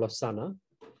from Losana.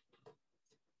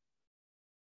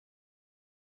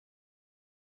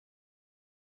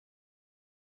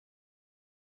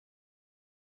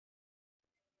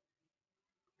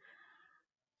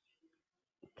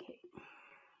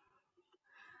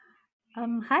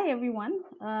 Hi everyone,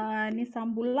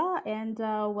 Nisambula, and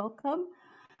welcome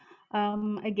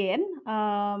again,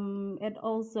 and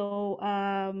also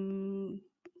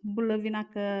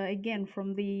Bulavinaka again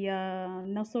from the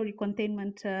Nausori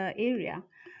containment area.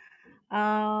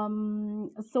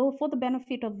 So for the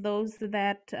benefit of those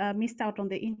that missed out on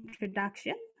the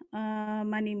introduction,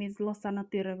 my name is Losana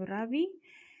Tiraviravi,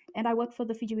 and I work for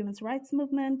the Fiji Women's Rights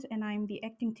Movement, and I'm the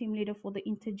acting team leader for the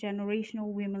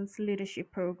Intergenerational Women's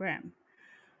Leadership Program.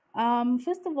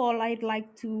 First of all, I'd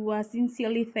like to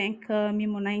sincerely thank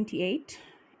MIMO 98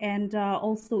 and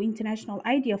also International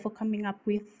IDEA for coming up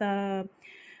with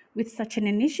such an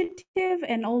initiative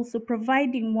and also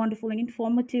providing wonderful and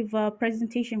informative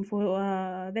presentation for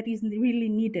that is really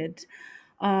needed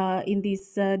in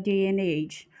this day and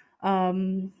age.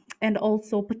 And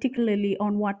also particularly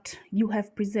on what you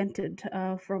have presented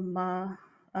from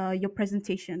your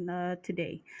presentation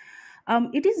today.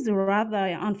 It is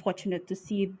rather unfortunate to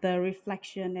see the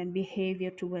reflection and behavior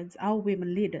towards our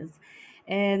women leaders.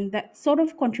 And that sort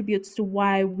of contributes to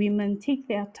why women take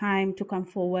their time to come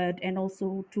forward and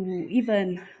also to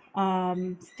even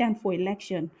stand for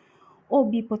election or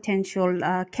be potential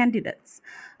candidates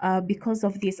because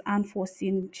of these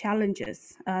unforeseen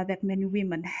challenges that many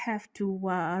women have to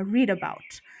read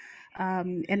about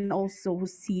and also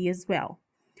see as well.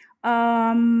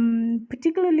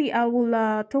 Particularly, I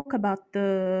will talk about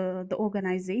the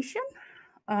organization.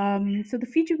 So the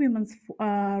Fiji Women's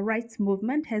Rights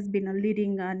Movement has been a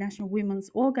leading national women's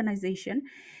organization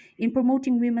in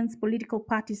promoting women's political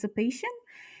participation.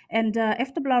 And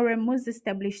FWRM was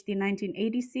established in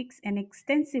 1986 and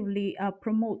extensively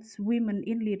promotes women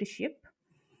in leadership.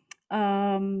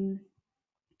 And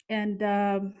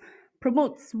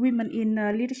promotes women in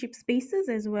leadership spaces,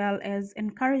 as well as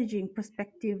encouraging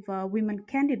prospective women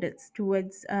candidates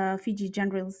towards Fiji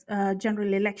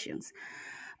general elections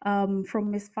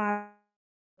from as far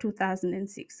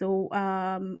 2006. So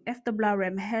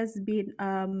FWRM has been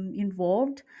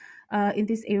involved in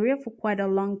this area for quite a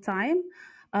long time,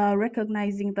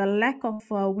 recognizing the lack of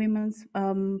women's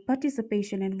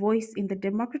participation and voice in the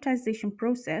democratization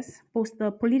process post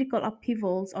the political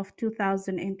upheavals of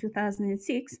 2000 and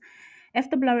 2006.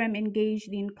 FWRM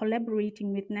engaged in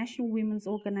collaborating with national women's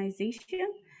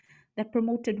organizations that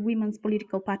promoted women's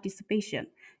political participation.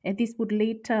 And this would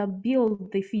later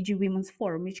build the Fiji Women's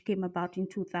Forum, which came about in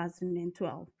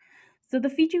 2012. So the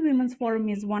Fiji Women's Forum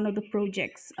is one of the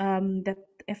projects that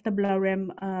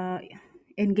FWRM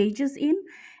engages in,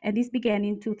 and this began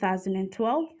in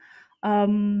 2012,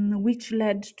 which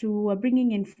led to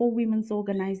bringing in 4 women's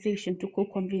organizations to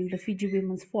co-convene the Fiji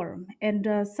Women's Forum. And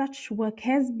such work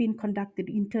has been conducted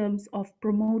in terms of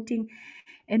promoting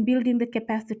and building the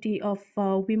capacity of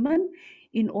women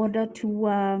in order to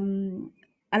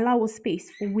allow a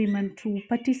space for women to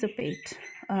participate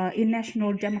in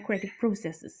national democratic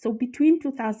processes. So between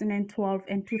 2012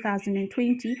 and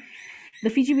 2020, the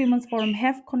Fiji Women's Forum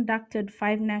have conducted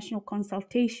 5 national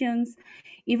consultations,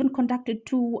 even conducted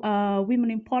 2 women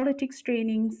in politics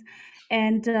trainings,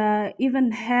 and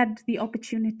even had the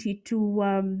opportunity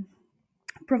to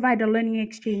provide a learning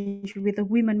exchange with the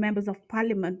women members of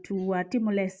parliament to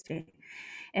Timor-Leste,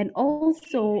 and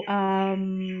also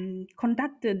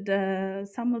conducted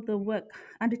some of the work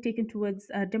undertaken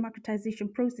towards democratization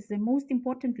process, and most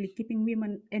importantly, keeping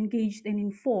women engaged and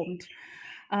informed,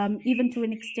 even to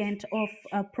an extent of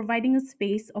providing a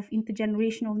space of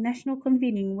intergenerational national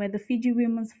convening where the Fiji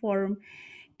Women's Forum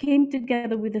came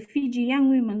together with the Fiji Young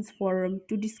Women's Forum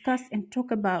to discuss and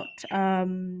talk about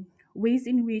ways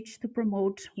in which to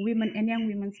promote women and young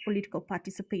women's political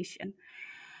participation.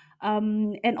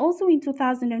 And also in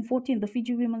 2014, the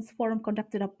Fiji Women's Forum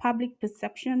conducted a public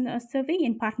perception survey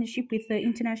in partnership with the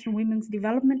International Women's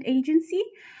Development Agency.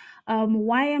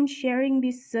 Why I'm sharing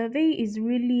this survey is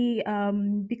really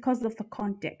because of the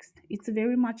context. It's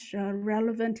very much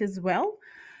relevant as well.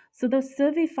 So the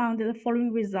survey found the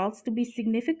following results to be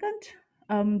significant.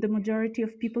 The majority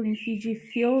of people in Fiji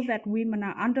feel that women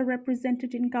are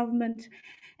underrepresented in government,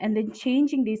 and then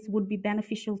changing this would be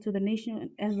beneficial to the nation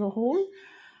as a whole.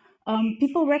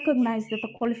 People recognize that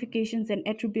the qualifications and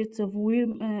attributes of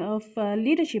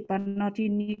leadership are not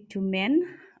unique to men,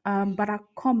 but are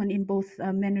common in both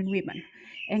men and women.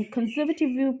 And conservative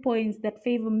viewpoints that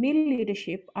favor male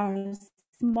leadership are a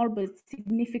small but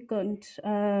significant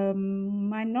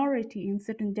minority in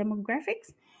certain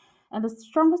demographics. And the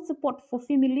strongest support for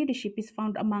female leadership is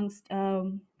found amongst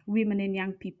women and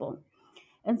young people.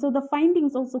 And so the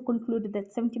findings also concluded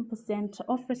that 17%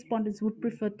 of respondents would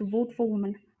prefer to vote for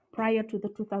women prior to the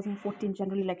 2014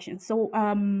 general election. So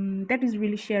that is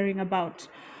really sharing about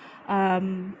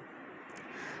that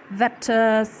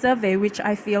survey, which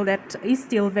I feel that is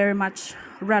still very much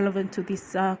relevant to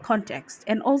this context.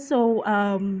 And also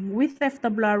with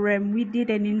FWRM, we did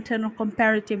an internal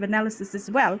comparative analysis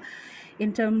as well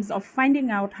in terms of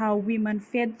finding out how women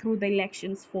fared through the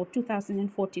elections for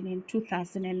 2014 and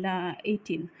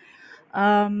 2018.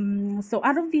 So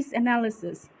out of this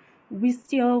analysis, we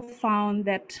still found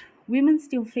that women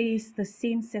still face the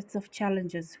same sets of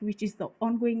challenges, which is the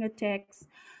ongoing attacks,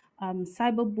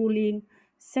 cyberbullying,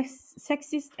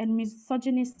 sexist and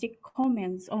misogynistic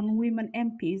comments on women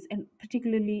MPs, and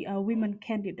particularly women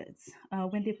candidates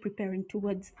when they're preparing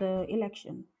towards the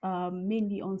election,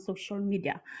 mainly on social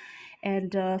media.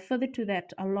 And further to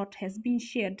that, a lot has been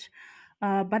shared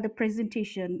by the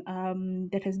presentation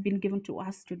that has been given to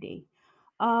us today.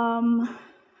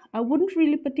 I wouldn't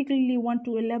really particularly want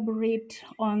to elaborate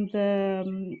on the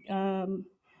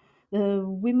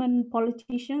women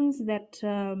politicians that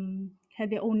had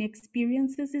their own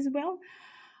experiences as well.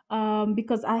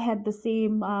 Because I had the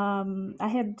same, I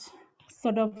had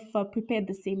sort of prepared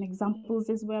the same examples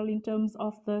as well in terms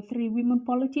of the 3 women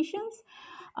politicians.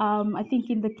 I think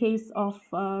in the case of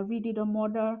Ridida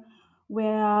Moder,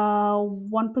 where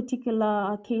one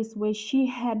particular case where she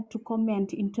had to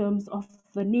comment in terms of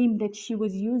the name that she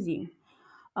was using,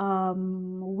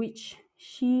 which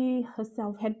she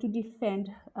herself had to defend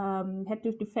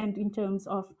in terms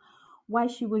of why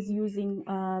she was using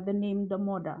the name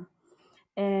Damoda.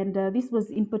 And this was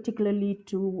in particularly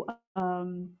to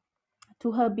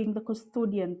her being the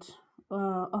custodian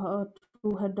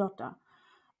to her daughter.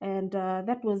 And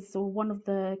that was one of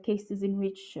the cases in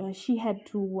which she had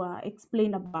to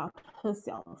explain about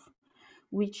herself,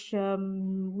 which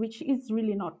which is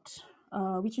really not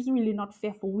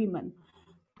fair for women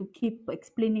to keep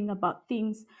explaining about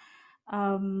things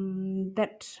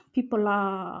that people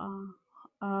are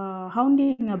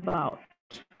hounding about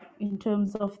in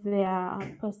terms of their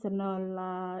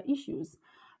personal issues,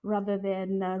 rather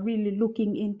than really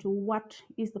looking into what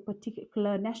is the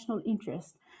particular national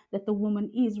interest that the woman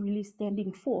is really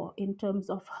standing for in terms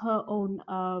of her own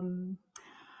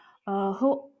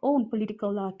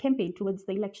political campaign towards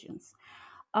the elections.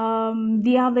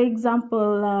 The other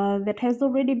example that has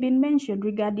already been mentioned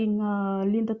regarding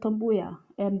Linda Tambuya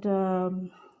and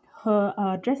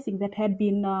her dressing that had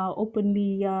been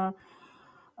openly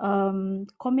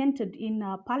commented in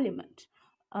Parliament.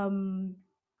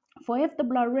 For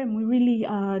FWRM, we really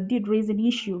did raise an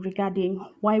issue regarding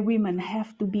why women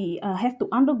have to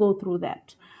undergo through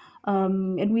that,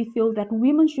 and we feel that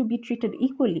women should be treated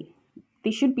equally.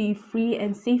 They should be free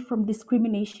and safe from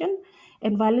discrimination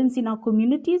and violence in our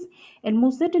communities, and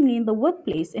most certainly in the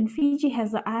workplace. And Fiji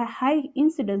has a high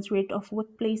incidence rate of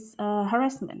workplace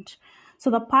harassment.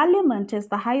 So the parliament, as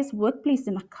the highest workplace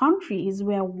in a country, is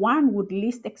where one would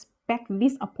least expect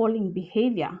this appalling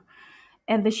behavior.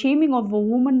 And the shaming of a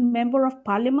woman member of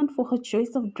parliament for her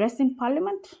choice of dress in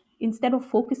parliament, instead of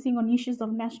focusing on issues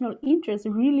of national interest,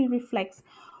 really reflects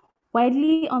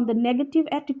widely on the negative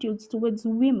attitudes towards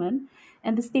women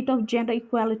and the state of gender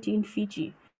equality in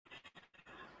Fiji.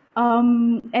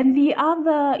 And the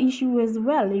other issue as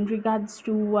well in regards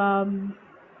to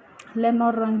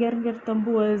Lenore Rangernger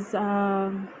Tambua's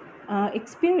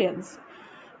experience,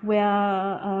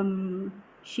 where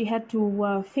she had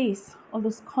to face all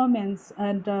those comments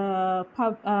and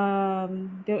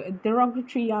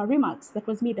derogatory remarks that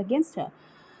was made against her.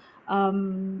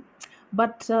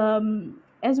 But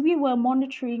as we were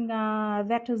monitoring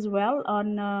that as well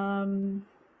on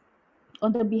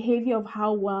the behavior of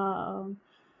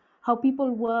how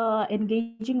people were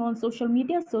engaging on social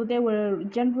media, so there were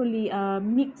generally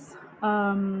mixed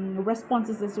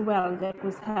responses as well that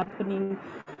was happening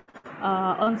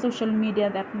on social media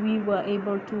that we were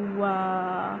able to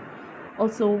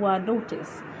also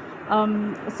notice.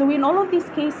 So in all of these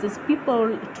cases,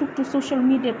 people took to social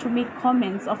media to make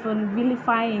comments, often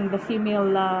vilifying the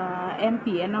female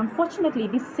MP. And unfortunately,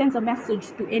 this sends a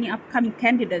message to any upcoming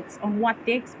candidates on what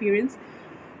their experience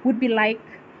would be like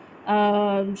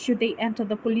should they enter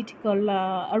the political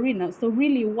arena. So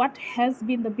really, what has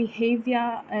been the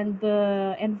behavior and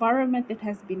the environment that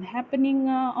has been happening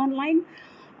online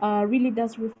really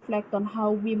does reflect on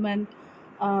how women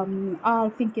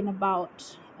are thinking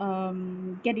about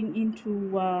getting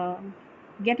to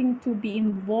be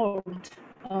involved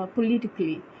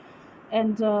politically.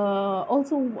 And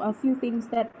also a few things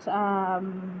that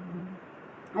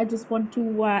I just want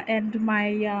to end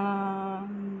my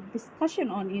discussion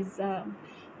on is,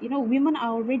 women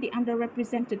are already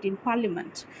underrepresented in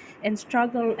parliament and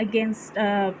struggle against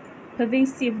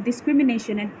pervasive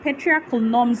discrimination and patriarchal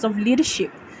norms of leadership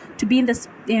to be in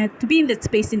that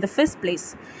space in the first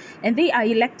place. And they are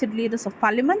elected leaders of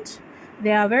parliament.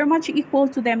 They are very much equal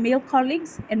to their male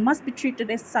colleagues and must be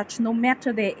treated as such no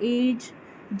matter their age,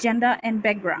 gender, and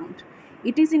background.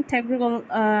 It is integral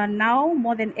now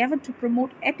more than ever to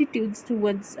promote attitudes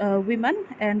towards women,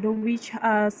 and which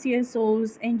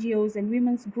CSOs, NGOs, and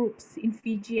women's groups in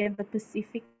Fiji and the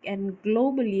Pacific and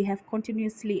globally have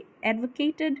continuously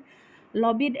advocated,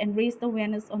 lobbied, and raised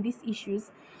awareness on these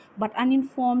issues. But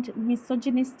uninformed,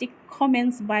 misogynistic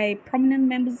comments by prominent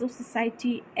members of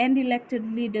society and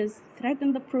elected leaders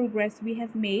threaten the progress we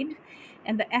have made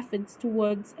and the efforts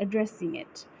towards addressing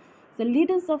it. The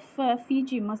leaders of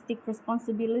Fiji must take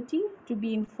responsibility to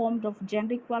be informed of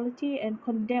gender equality and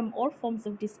condemn all forms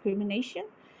of discrimination.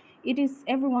 It is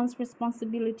everyone's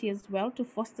responsibility as well to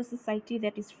foster a society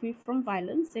that is free from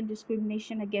violence and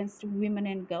discrimination against women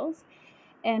and girls.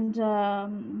 And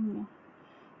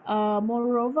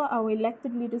Moreover, our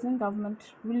elected leaders in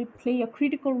government really play a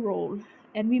critical role,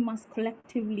 and we must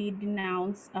collectively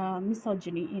denounce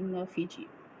misogyny in Fiji.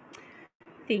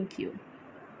 Thank you.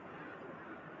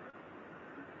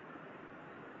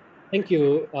 Thank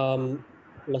you,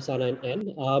 Lasana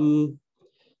and Anne.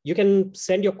 You can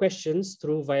send your questions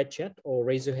through via chat or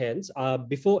raise your hands.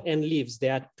 Before Anne leaves,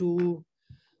 there are two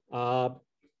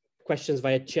questions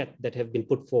via chat that have been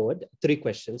put forward, 3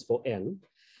 questions for Anne.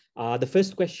 The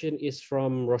first question is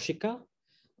from Roshika.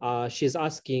 She's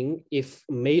asking if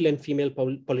male and female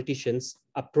politicians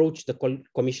approach the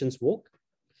commission's work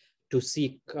to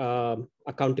seek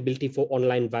accountability for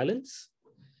online violence.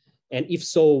 And if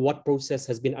so, what process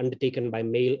has been undertaken by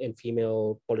male and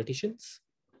female politicians?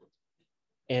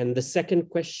 And the second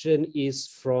question is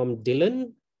from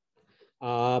Dylan.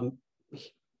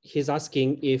 He's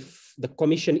asking if the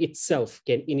commission itself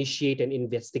can initiate an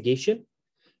investigation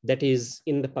that is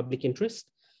in the public interest,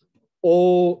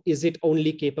 or is it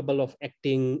only capable of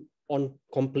acting on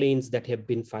complaints that have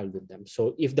been filed with them?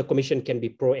 So if the commission can be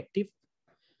proactive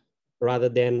rather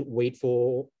than wait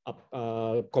for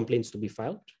complaints to be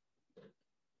filed.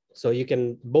 So you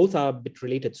can, both are a bit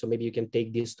related, so maybe you can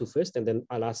take these two first, and then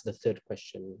I'll ask the third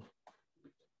question.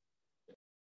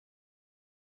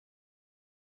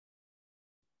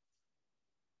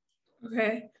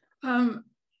 Okay.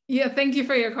 Yeah, thank you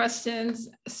for your questions.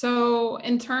 So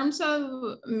in terms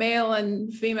of male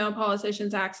and female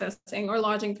politicians accessing or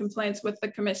lodging complaints with the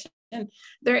commission,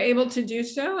 they're able to do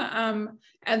so.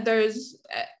 And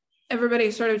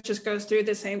everybody sort of just goes through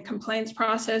the same complaints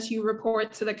process. You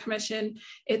report to the commission,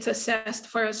 it's assessed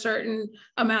for a certain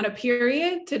amount of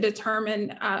period to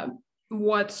determine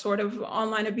what sort of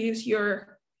online abuse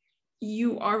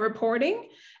you are reporting.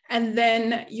 And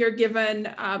then you're given,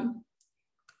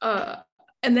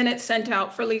 and then it's sent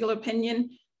out for legal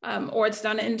opinion, or it's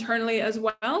done internally as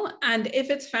well. And if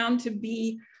it's found to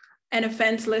be an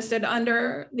offense listed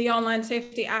under the Online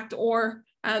Safety Act or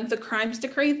the crimes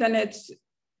decree, then it's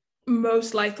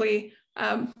most likely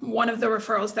one of the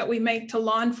referrals that we make to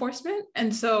law enforcement.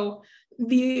 And so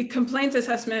the complaints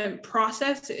assessment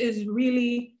process is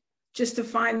really just to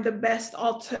find the best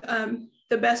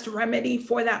remedy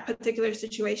for that particular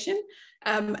situation.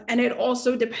 And it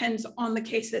also depends on the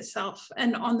case itself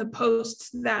and on the posts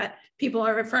that people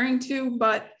are referring to.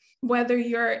 But whether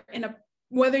you're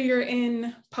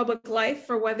in public life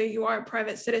or whether you are a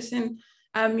private citizen,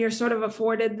 you're sort of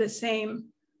afforded the same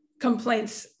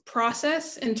complaints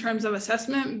process in terms of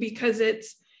assessment, because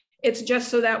it's just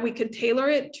so that we could tailor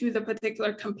it to the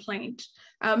particular complaint.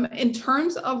 In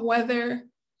terms of whether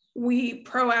we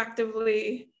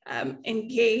proactively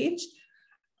engage,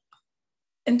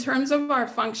 in terms of our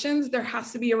functions, there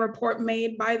has to be a report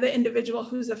made by the individual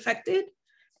who's affected,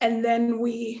 and then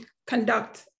we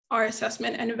conduct our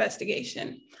assessment and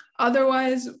investigation.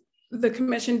 Otherwise, the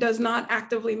commission does not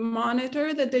actively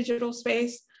monitor the digital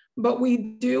space, but we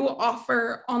do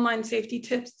offer online safety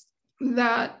tips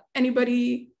that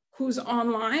anybody who's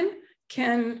online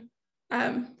can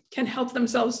help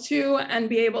themselves to and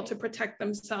be able to protect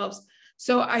themselves.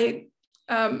 So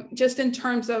just in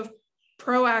terms of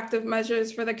proactive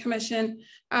measures for the commission,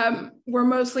 we're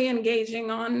mostly engaging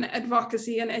on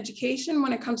advocacy and education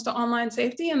when it comes to online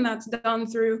safety, and that's done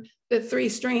through the 3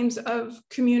 streams of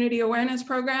community awareness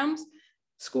programs,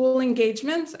 school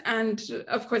engagements, and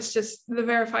of course, just the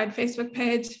verified Facebook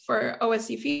page for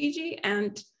OSC Fiji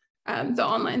and the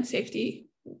online safety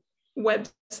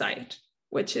website,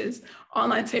 which is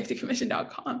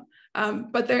onlinesafetycommission.com.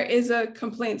 But there is a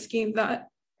complaint scheme that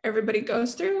everybody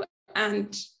goes through,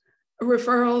 and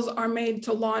referrals are made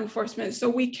to law enforcement. So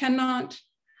we cannot,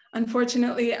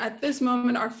 unfortunately, at this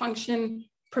moment, our function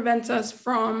prevents us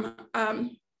from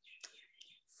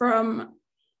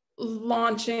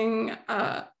launching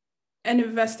an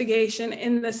investigation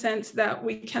in the sense that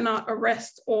we cannot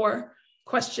arrest or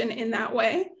question in that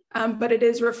way, but it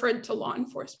is referred to law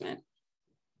enforcement.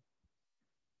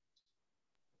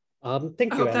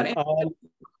 Thank you, Anne.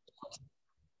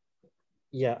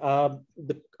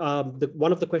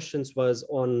 One of the questions was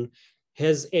on,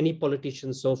 has any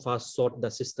politician so far sought the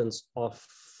assistance of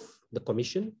the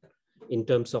commission in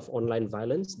terms of online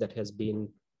violence that has been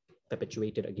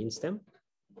perpetuated against them?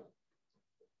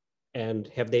 And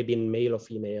have they been male or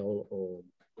female or?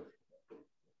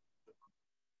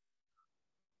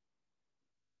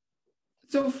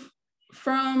 So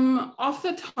from off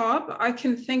the top, I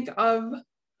can think of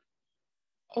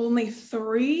only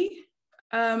 3,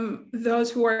 those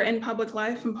who are in public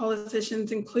life and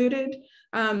politicians included,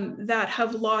 that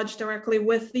have lodged directly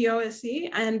with the OSC.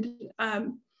 And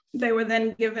they were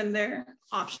then given their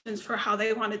options for how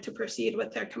they wanted to proceed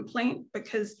with their complaint,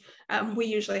 because we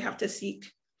usually have to seek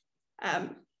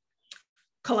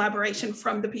collaboration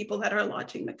from the people that are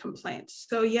lodging the complaints.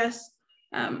 So yes,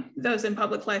 those in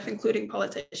public life, including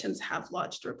politicians, have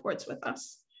lodged reports with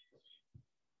us.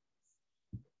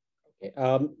 Okay.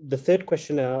 The third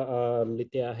question,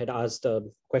 Litya had asked a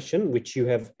question which you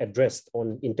have addressed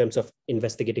on in terms of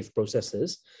investigative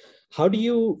processes. How do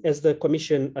you, as the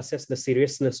Commission, assess the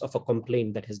seriousness of a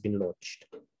complaint that has been lodged?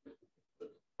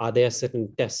 Are there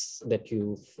certain tests that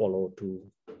you follow to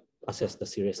assess the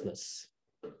seriousness?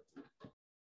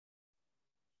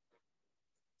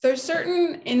 There's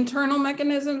certain internal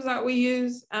mechanisms that we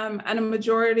use, and a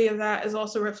majority of that is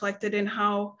also reflected in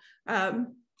how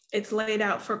it's laid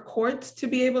out for courts to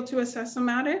be able to assess a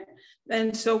matter.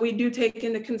 And so we do take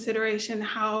into consideration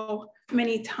how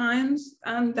many times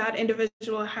that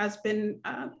individual has been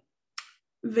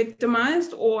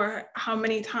victimized, or how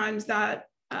many times that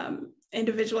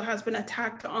individual has been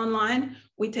attacked online.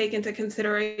 We take into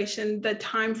consideration the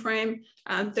time frame.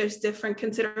 There's different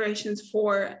considerations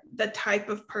for the type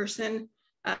of person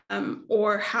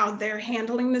or how they're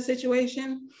handling the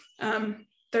situation.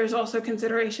 There's also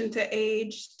consideration to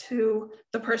age, to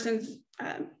the person's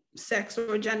sex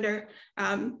or gender,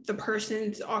 the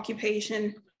person's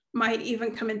occupation might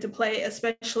even come into play,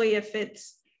 especially if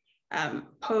it's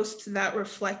posts that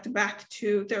reflect back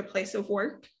to their place of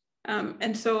work.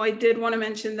 And so I did want to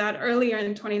mention that earlier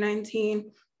in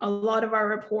 2019, a lot of our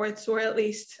reports, or at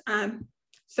least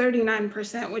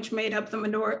 39%, which made up the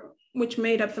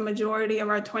majority of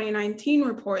our 2019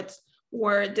 reports,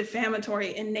 were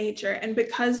defamatory in nature. And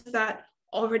because that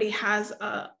already has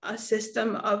a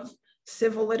system of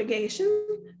civil litigation,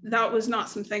 that was not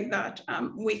something that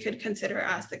we could consider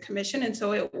as the Commission. And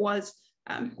so it was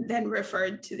then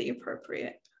referred to the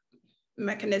appropriate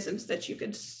mechanisms that you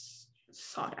could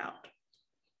sought out.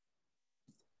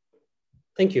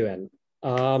 Thank you, Anne.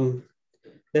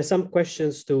 There's some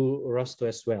questions to Rasto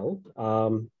as well.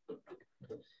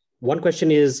 One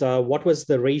question is, what was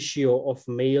the ratio of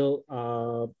male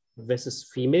versus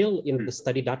female in the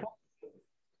study data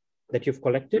that you've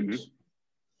collected?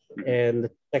 Mm-hmm. And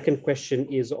the second question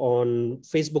is on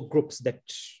Facebook groups that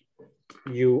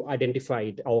you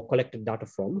identified or collected data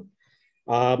from.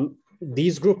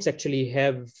 These groups actually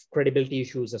have credibility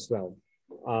issues as well.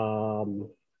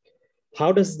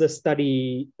 How does the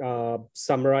study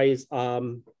summarize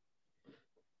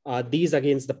these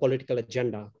against the political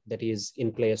agenda that is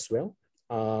in play as well?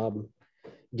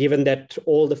 Given that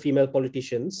all the female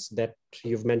politicians that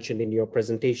you've mentioned in your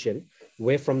presentation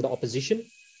were from the opposition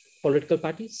political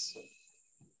parties?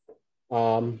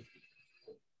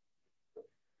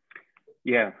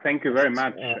 Yeah, thank you very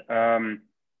much.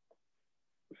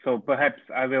 So perhaps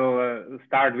I will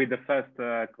start with the first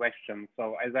question.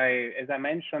 So as I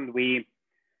mentioned, we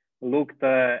looked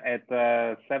at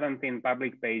 17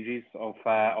 public pages of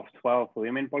 12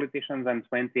 women politicians and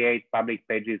 28 public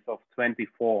pages of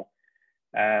 24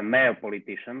 male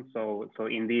politicians. So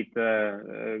indeed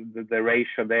the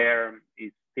ratio there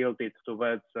is tilted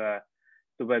towards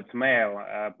male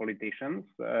politicians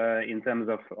in terms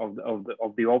of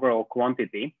the overall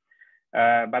quantity.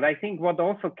 But I think what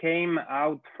also came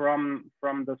out from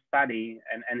the study,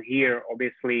 and here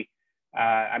obviously,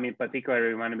 I mean,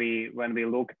 particularly when we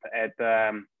looked at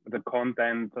the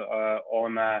content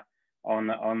on the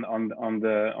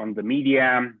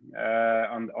media,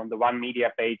 on the One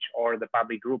Media page or the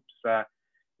public groups, that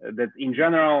in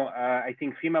general, I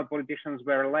think female politicians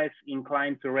were less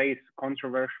inclined to raise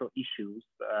controversial issues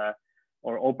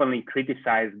or openly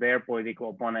criticize their political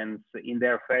opponents in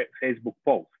their Facebook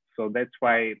posts. So that's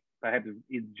why perhaps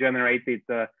it generated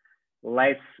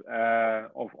less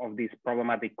of this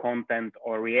problematic content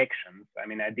or reactions. I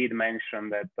mean, I did mention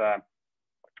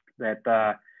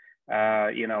that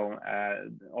you know,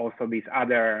 also these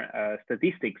other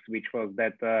statistics, which was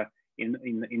that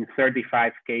in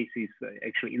 35 cases,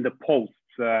 actually in the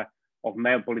posts of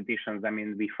male politicians, I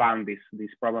mean, we found this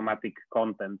problematic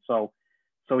content. So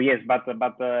yes, but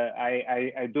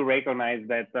I do recognize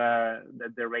that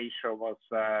that the ratio was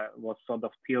sort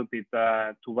of tilted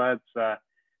towards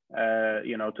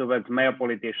you know, towards male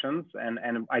politicians,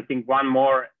 and I think one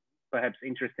more perhaps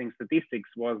interesting statistics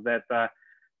was that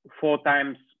 4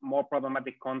 times more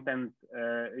problematic content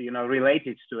you know,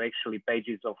 related to actually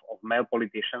pages of male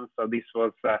politicians. So this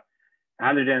was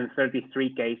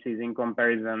 133 cases in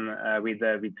comparison with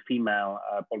female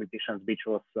politicians, which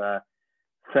was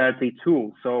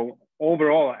 32. So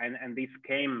overall, and this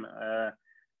came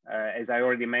as I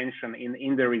already mentioned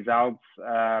in the results,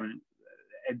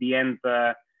 at the end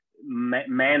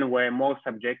men were more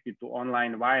subjected to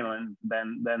online violence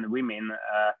than women.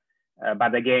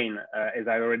 But again, as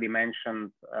I already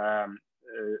mentioned, a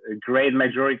great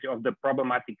majority of the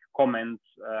problematic comments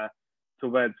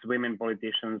towards women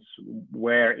politicians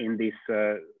were in this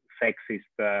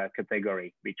sexist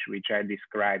category, which I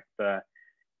described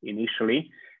initially.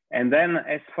 And then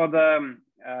as for the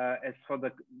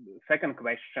second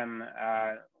question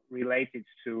related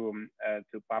to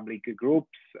public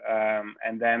groups,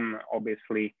 and then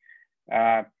obviously,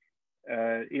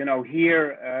 you know,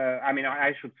 here, I mean,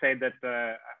 I should say that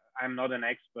I'm not an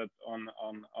expert on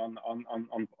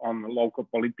local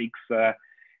politics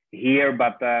here,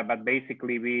 but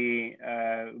basically we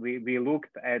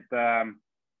looked at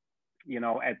you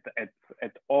know, at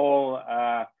all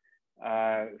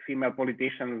female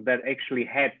politicians that actually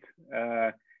had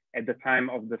at the time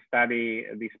of the study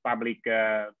these public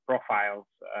profiles,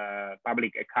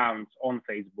 public accounts on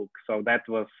Facebook. So that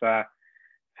was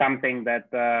something that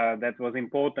was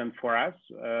important for us,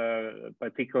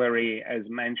 particularly as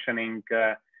mentioning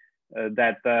that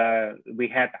we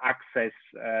had access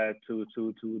to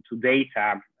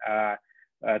data,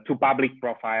 to public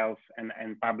profiles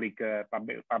and public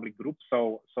groups.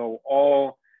 So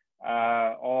all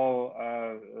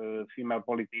female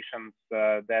politicians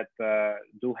that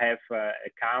do have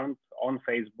accounts on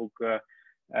Facebook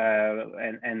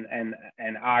and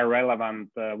are relevant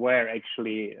were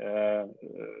actually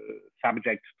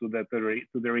subject to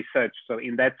the research. So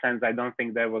in that sense, I don't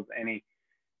think there was any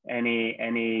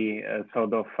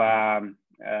sort of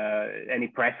any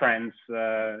preference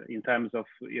in terms of,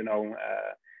 you know,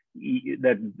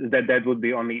 that would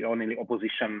be only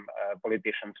opposition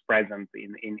politicians present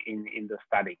in the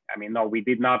study. I mean, no, we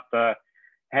did not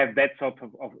have that sort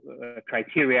of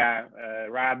criteria.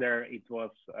 Rather, it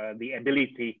was the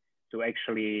ability to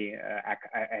actually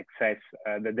access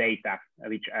the data,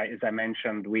 which, as I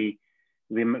mentioned, we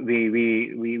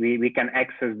can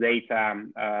access data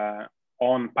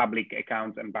on public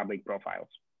accounts and public profiles.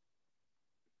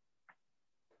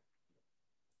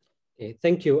 Okay,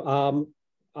 thank you.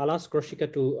 I'll ask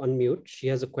Roshika to unmute. She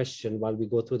has a question while we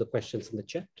go through the questions in the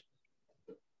chat.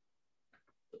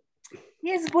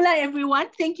 Yes, Bula, everyone.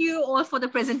 Thank you all for the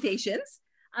presentations.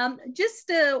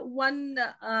 Just one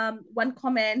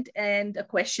comment and a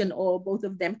question, or both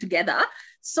of them together.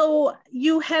 So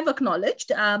you have acknowledged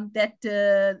that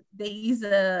there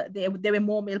were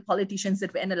more male politicians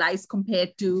that were analyzed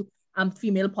compared to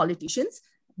female politicians,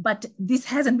 but this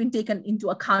hasn't been taken into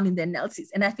account in the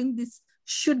analysis. And I think this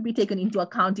should be taken into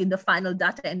account in the final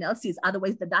data analysis,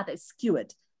 otherwise the data is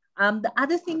skewed. The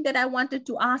other thing that I wanted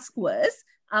to ask was,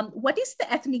 what is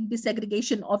the ethnic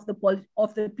desegregation of the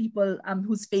people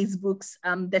whose Facebooks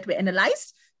that were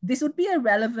analyzed? This would be a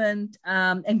relevant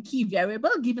and key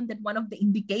variable, given that one of the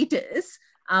indicators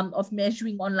of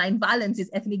measuring online violence is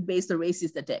ethnic-based or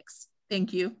racist attacks.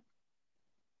 Thank you.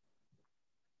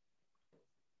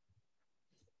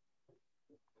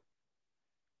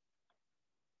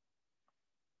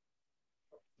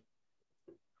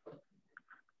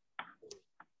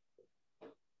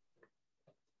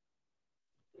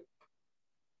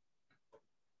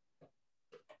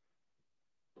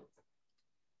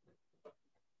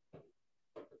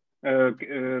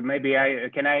 Maybe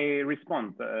can I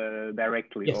respond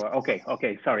directly? Yes. Or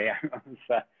okay, sorry, I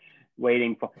was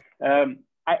waiting for.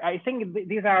 I think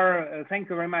these are. Thank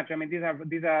you very much. I mean, these are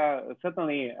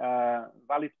certainly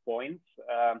valid points.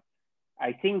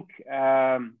 I think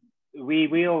we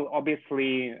will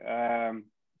obviously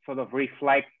sort of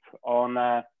reflect on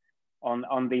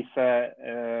this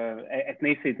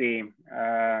ethnicity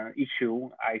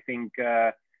issue. I think.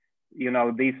 You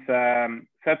know, this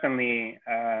certainly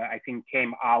I think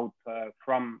came out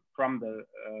from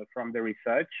the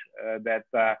research that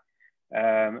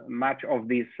much of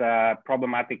this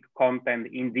problematic content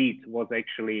indeed was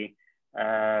actually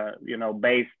you know,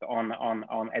 based on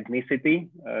ethnicity.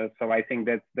 So I think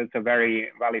that's a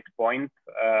very valid point.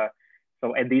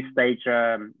 So at this stage,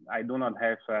 I do not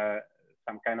have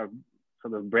some kind of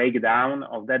sort of breakdown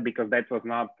of that, because that was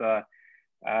not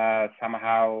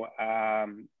somehow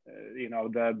you know,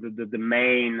 the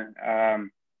main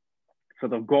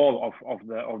sort of goal of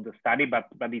the study, but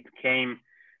it came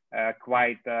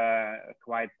quite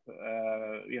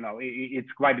you know,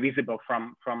 it's quite visible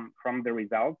from the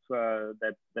results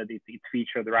that it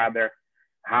featured rather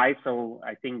high. So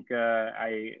I think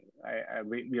we,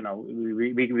 you know,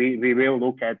 we will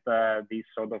look at this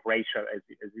sort of ratio as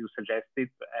you suggested.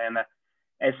 And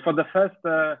as for the first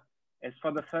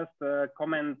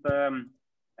comment,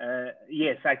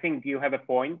 yes, I think you have a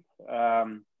point,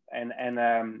 and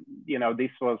you know,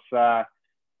 this was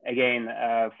again,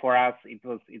 for us, it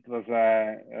was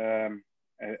a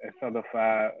sort of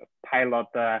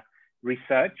pilot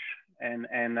research, and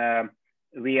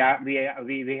we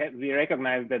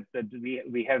recognize that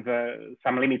we have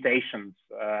some limitations,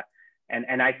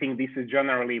 and I think this is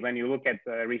generally, when you look at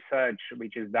research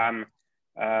which is done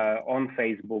on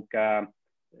Facebook,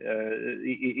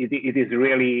 it is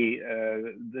really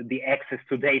the access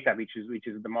to data which is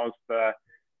the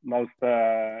most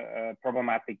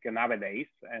problematic nowadays,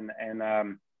 and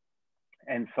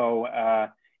so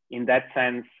in that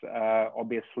sense,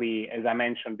 obviously, as I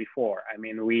mentioned before, I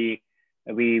mean, we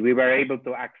were able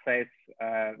to access,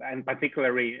 and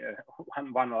particularly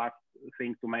one last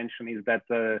thing to mention is that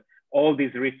all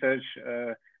this research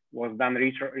was done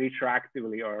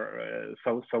retroactively, or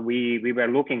so we were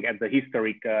looking at the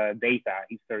historic data,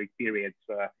 historic periods,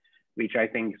 which I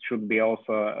think should be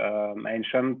also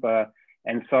mentioned.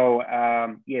 And so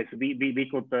yes, we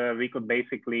could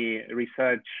basically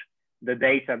research the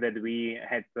data that we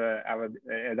had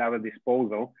at our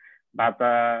disposal, but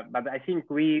I think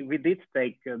we did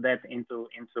take that into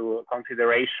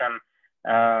consideration,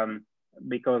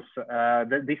 because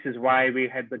this is why we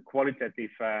had the qualitative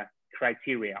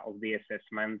criteria of the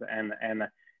assessment,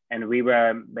 and we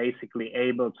were basically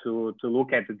able to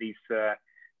look at this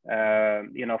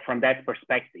you know, from that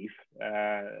perspective,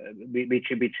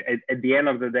 which at the end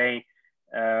of the day,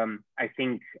 I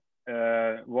think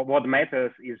what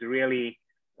matters is really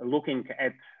looking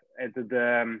at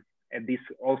this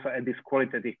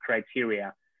qualitative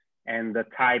criteria and the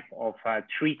type of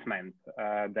treatment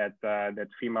that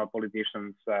female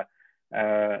politicians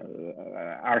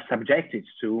are subjected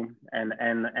to, and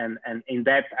in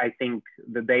that, I think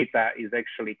the data is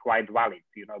actually quite valid,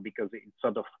 you know, because it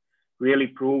sort of really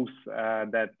proves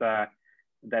that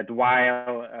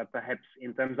while perhaps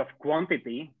in terms of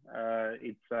quantity,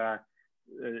 it's the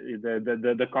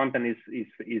content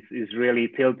is really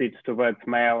tilted towards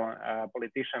male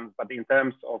politicians, but in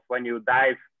terms of when you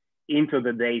dive into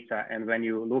the data and when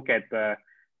you look at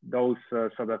those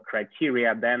sort of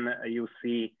criteria, then you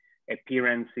see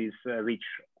appearances which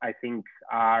I think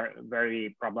are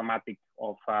very problematic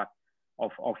of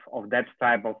that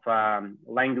type of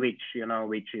language, you know,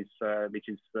 which is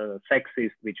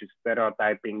sexist, which is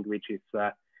stereotyping, which is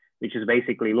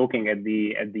basically looking at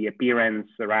the appearance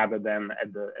rather than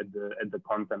at the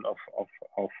content of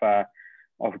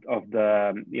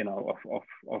the, you know,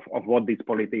 of what these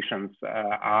politicians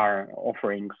are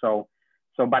offering. So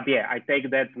but yeah, I take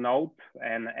that note,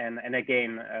 and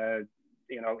again,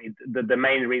 you know, the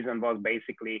main reason was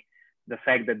basically the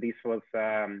fact that this was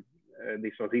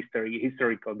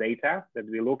historical data that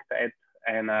we looked at,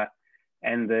 and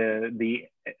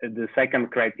the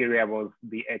second criteria was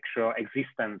the actual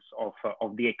existence of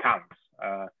the accounts,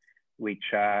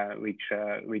 which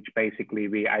basically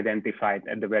we identified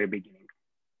at the very beginning.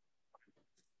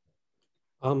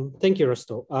 Thank you,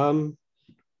 Rusto.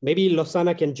 Maybe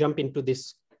Losana can jump into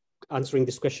this, answering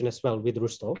this question as well with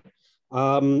Rusto.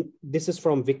 This is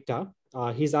from Victor.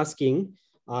 He's asking,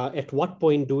 at what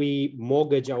point do we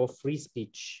mortgage our free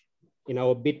speech in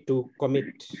our bid to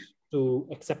commit to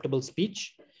acceptable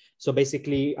speech? So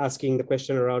basically asking the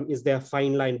question around, is there a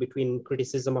fine line between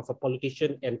criticism of a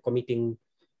politician and committing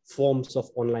forms of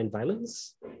online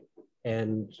violence?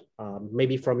 And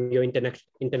maybe from your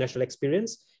international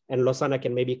experience, and Losana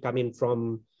can maybe come in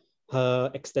from her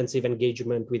extensive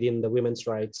engagement within the women's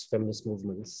rights feminist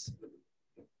movements.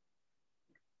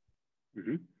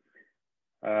 Mm-hmm.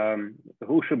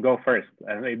 Who should go first?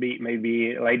 Maybe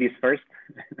ladies first.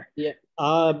 Yeah,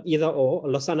 either or.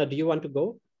 Losana, do you want to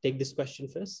go take this question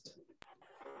first?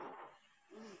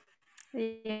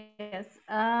 Yes.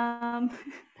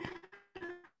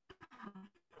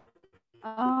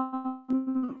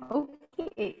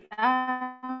 Okay.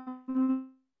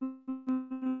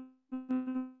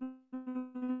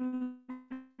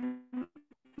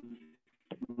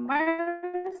 My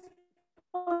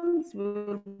response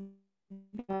will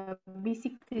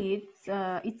basically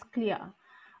it's clear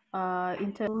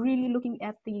in terms of really looking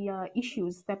at the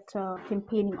issues that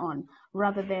campaigning on,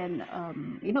 rather than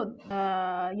you know,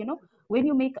 when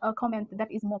you make a comment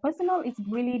that is more personal, it's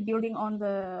really building on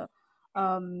the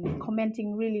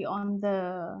commenting really on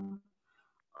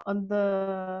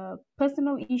the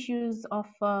personal issues of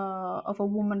a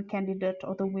woman candidate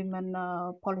or the women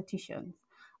politicians.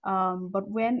 But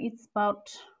when it's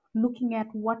about looking at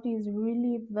what is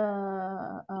really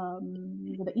the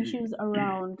issues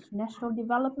around national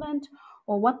development,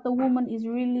 or what the woman is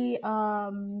really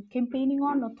campaigning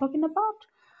on or talking about,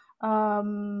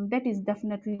 that is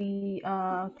definitely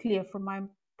clear from my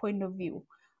point of view,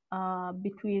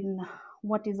 between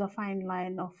what is a fine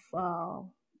line of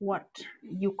what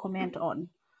you comment on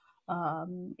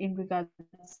in regards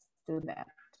to that.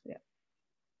 Yeah.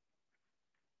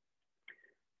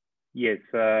 Yes,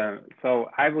 so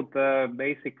I would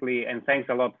basically, and thanks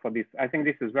a lot for this. I think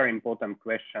this is a very important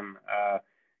question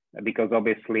because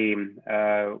obviously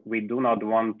we do not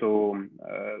want to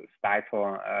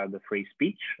stifle the free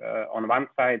speech on one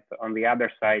side. On the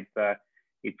other side,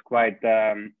 it's quite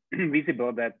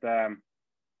visible that,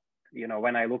 you know,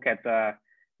 when I look at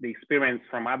the experience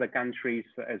from other countries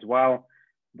as well,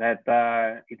 that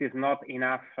it is not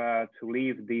enough to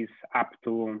leave this up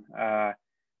to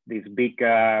these big,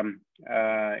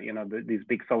 you know, these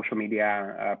big social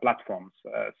media platforms.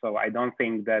 So I don't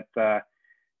think that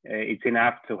it's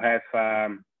enough to have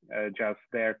just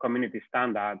their community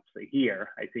standards here.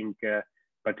 I think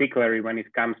particularly when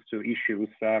it comes to issues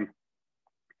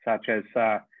such as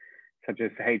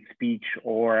hate speech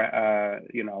or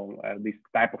you know, this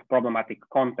type of problematic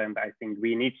content, I think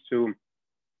we need to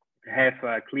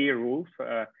have clear rules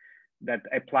that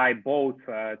apply both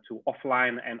to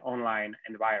offline and online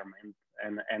environment.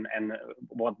 And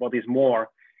what is more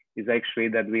is actually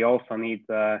that we also need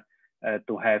to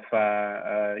have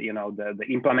you know, the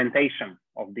implementation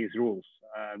of these rules,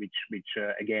 which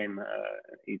again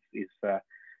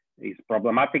is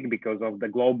problematic because of the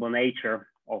global nature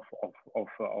of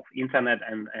internet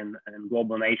and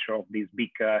global nature of these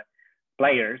big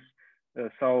players.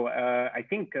 So I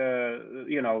think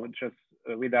you know, just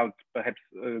without perhaps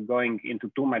going into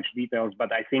too much details,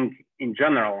 but I think in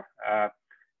general,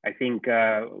 I think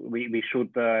we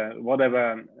should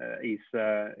whatever is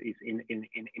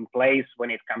in place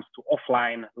when it comes to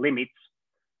offline limits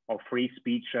of free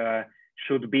speech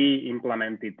should be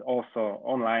implemented also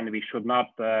online. We should not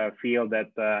feel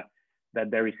that that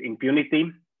there is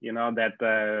impunity, you know, that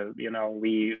you know,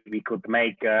 we could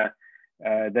make that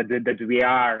we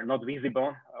are not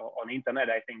visible on internet.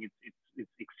 I think it's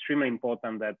extremely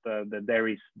important that that there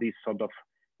is this sort of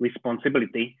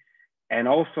responsibility. And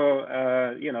also,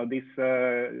 you know, this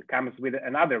comes with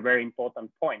another very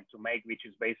important point to make, which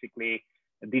is basically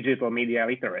digital media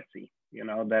literacy. You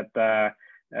know, that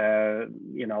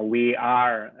you know, we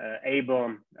are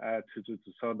able to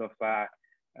sort of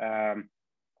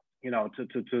you know,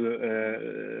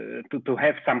 to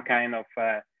have some kind of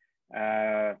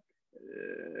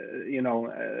you know,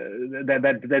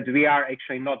 that we are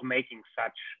actually not making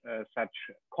such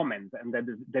comments, and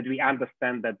that we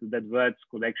understand that words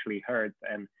could actually hurt,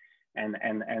 and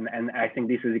I think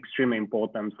this is extremely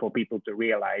important for people to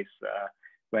realize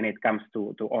when it comes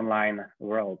to online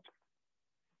world.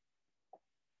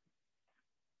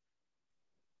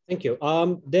 Thank you.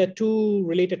 There are two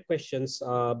related questions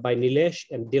by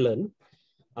Nilesh and Dylan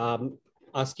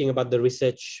asking about the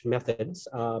research methods.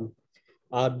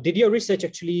 Did your research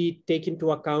actually take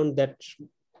into account that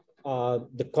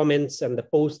the comments and the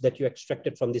posts that you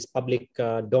extracted from these public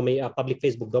public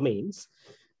Facebook domains?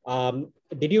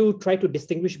 Did you try to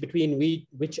distinguish between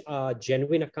which are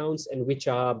genuine accounts and which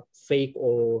are fake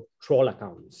or troll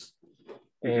accounts?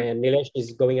 And Nilesh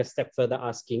is going a step further,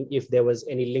 asking if there was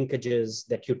any linkages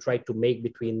that you tried to make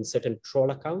between certain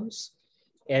troll accounts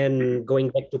and going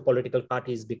back to political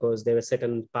parties, because there are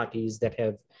certain parties that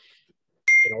have,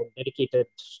 you know, dedicated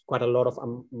quite a lot of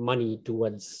money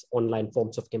towards online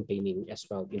forms of campaigning as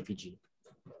well in Fiji.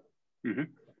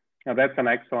 Now, that's an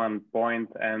excellent point,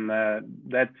 and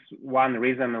that's one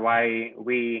reason why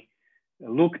we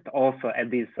looked also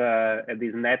at this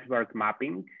network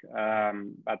mapping.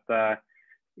 But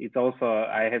it's also,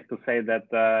 I have to say that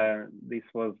this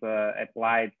was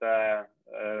applied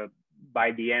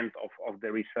by the end of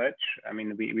the research. I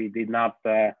mean, we did not.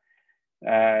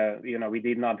 You know, we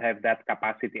did not have that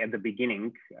capacity at the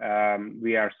beginning.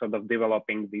 We are sort of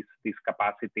developing this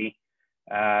capacity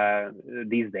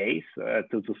these days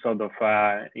to sort of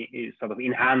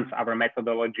enhance our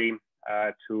methodology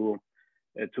to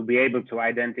be able to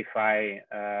identify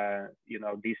you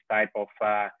know, these type of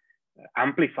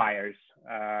amplifiers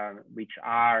which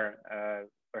are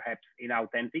perhaps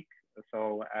inauthentic.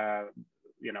 So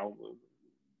you know,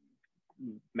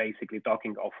 basically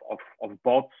talking of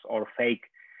bots or fake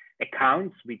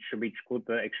accounts which could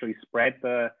actually spread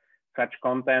such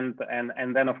content.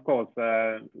 And then of course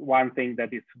one thing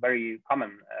that is very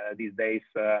common these days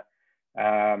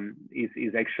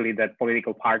is actually that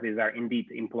political parties are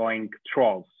indeed employing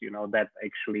trolls, you know, that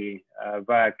actually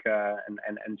work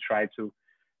and try to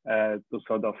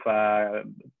sort of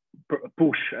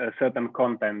push certain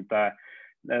content.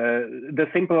 The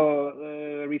simple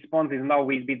response is no.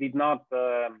 We did not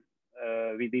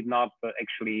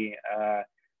actually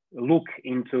look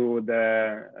into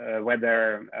the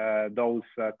whether those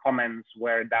comments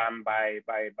were done by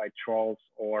trolls,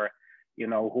 or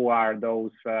who are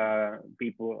those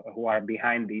people who are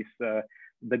behind this.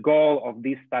 The goal of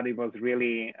this study was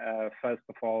really first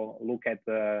of all look at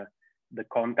the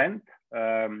content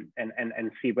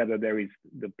and see whether there is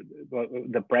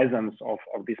the presence of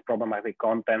this problematic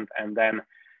content, and then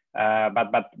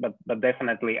but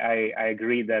definitely I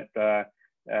agree that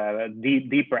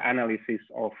deeper analysis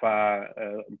of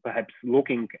perhaps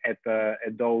looking at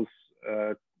those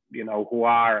who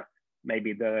are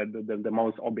maybe the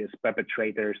most obvious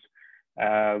perpetrators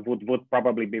would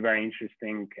probably be very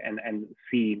interesting, and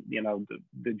see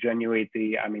the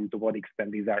genuinity. I mean, to what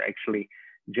extent these are actually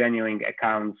genuine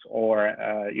accounts, or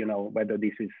whether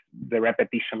this is the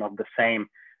repetition of the same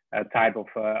type of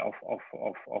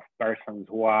persons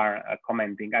who are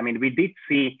commenting. I mean, we did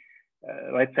see,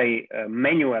 let's say,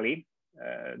 manually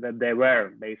that there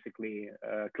were basically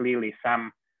clearly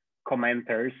some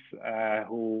commenters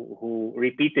who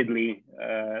repeatedly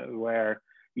were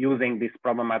using this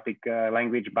problematic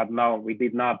language, but no, we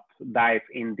did not dive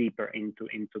in deeper into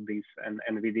this,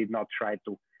 and we did not try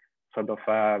to sort of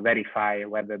verify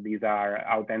whether these are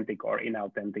authentic or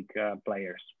inauthentic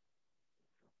players.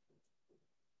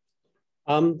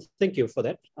 Thank you for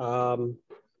that.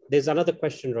 There's another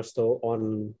question, Rasto,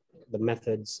 on the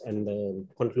methods and the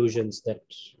conclusions that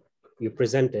you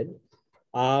presented.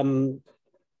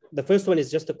 The first one is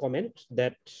just a comment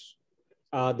that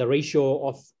the ratio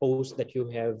of posts that you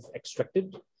have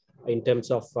extracted in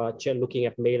terms of looking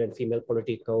at male and female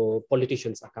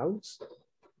politicians' accounts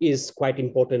is quite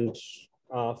important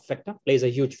factor, plays a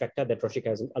huge factor that Roshika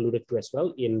has alluded to as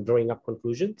well in drawing up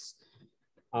conclusions.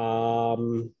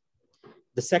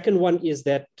 The second one is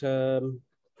that,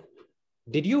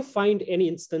 did you find any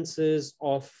instances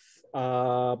of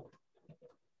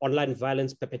online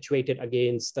violence perpetuated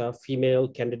against female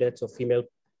candidates or female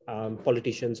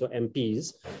politicians or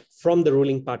MPs from the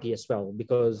ruling party as well?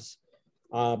 Because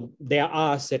there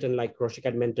are certain, like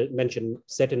Roshika mentioned,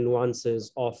 certain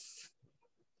nuances of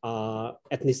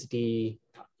ethnicity,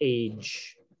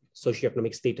 age,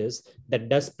 socioeconomic status that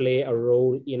does play a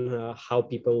role in how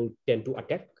people tend to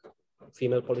attack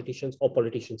female politicians or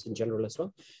politicians in general as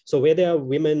well. So where there are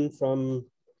women from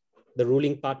the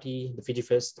ruling party, the Fiji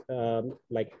First,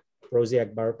 like Rosie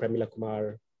Akbar, Pramila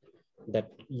Kumar,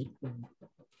 that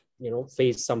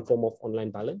face some form of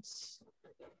online violence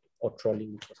or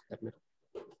trolling, for that matter?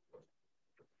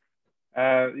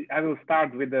 I will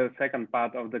start with the second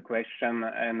part of the question,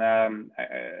 and I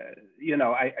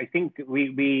think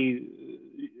we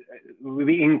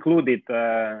included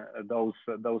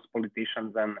those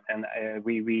politicians, and I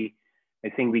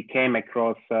think we came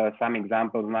across some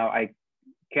examples. Now I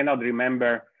cannot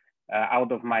remember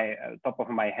out of my top of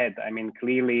my head. I mean,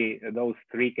 clearly those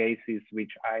three cases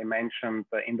which I mentioned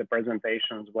in the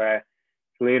presentations were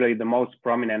clearly the most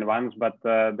prominent ones, but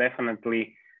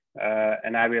definitely.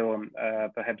 And I will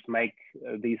perhaps make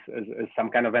this as some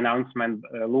kind of announcement.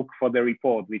 Look for the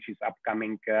report, which is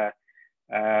upcoming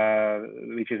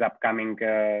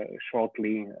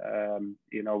shortly.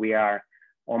 We are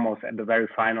almost at the very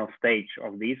final stage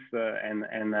of this,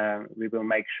 and we will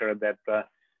make sure that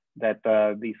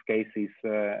these cases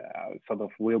sort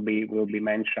of will be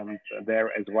mentioned there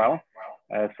as well.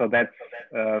 So that's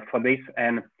for this,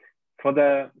 and for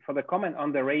the comment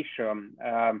on the ratio.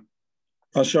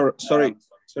 Oh, sure. Sorry,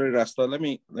 Rasto. Let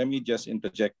me just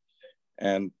interject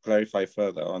and clarify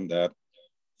further on that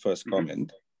first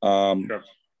comment. Sure.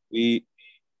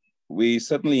 We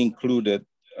certainly included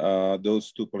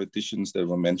those two politicians that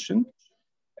were mentioned,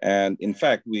 and in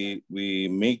fact, we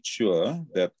made sure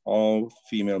that all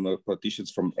female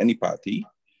politicians from any party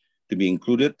to be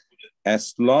included,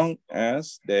 as long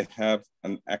as they have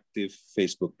an active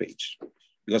Facebook page,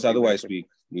 because otherwise we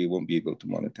won't be able to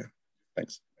monitor.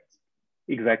 Thanks.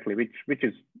 Exactly, which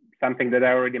is something that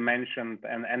I already mentioned,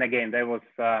 and again, there was,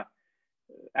 I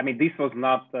mean, this was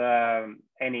not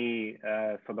any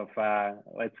sort of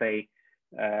let's say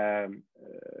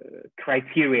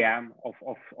criteria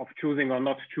of choosing or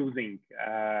not choosing.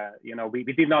 We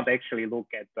did not actually look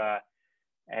at the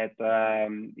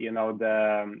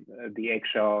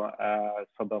actual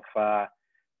sort of. I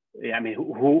mean,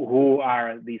 who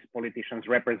are these politicians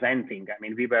representing? I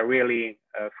mean, we were really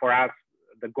for us.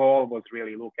 The goal was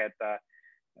really look at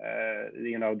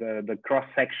the cross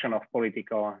section of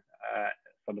political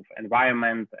sort of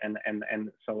environment, and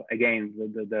so again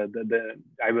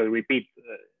I will repeat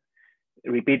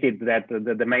it that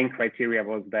the main criteria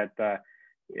was that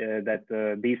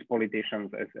these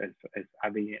politicians, as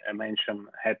Adi mentioned,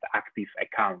 had active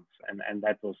accounts, and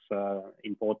that was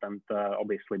important,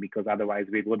 obviously, because otherwise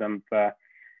we wouldn't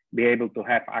be able to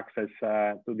have access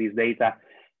to this data.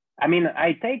 I mean,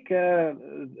 I take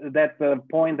that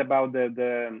point about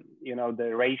the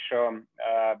ratio,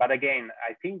 but again,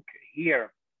 I think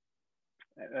here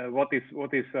what is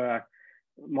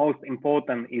most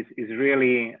important is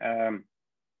really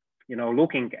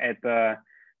looking at the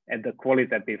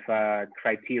qualitative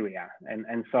criteria,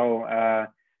 and so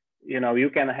you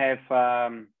can have I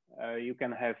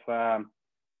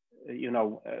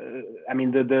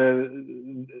mean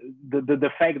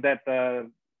the fact that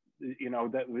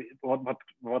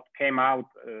what came out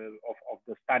of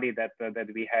the study that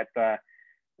we had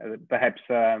perhaps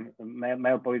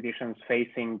male politicians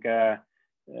facing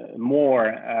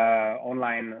more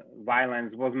online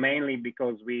violence was mainly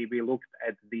because we looked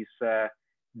at these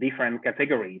different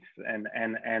categories, and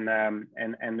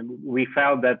we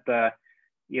felt that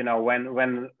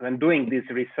when doing this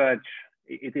research,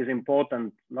 it is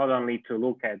important not only to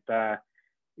look at I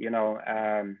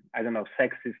don't know,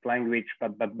 sexist language,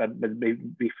 but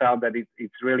we felt that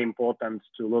it's really important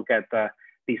to look at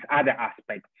these other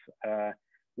aspects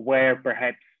where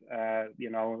perhaps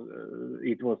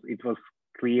it was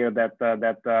clear that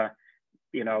the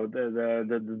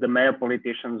male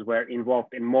politicians were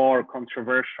involved in more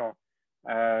controversial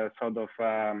sort of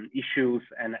issues,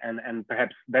 and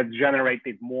perhaps that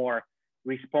generated more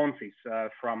responses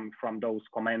from those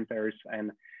commenters,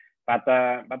 but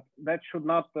that should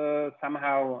not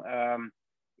somehow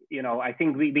I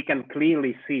think we can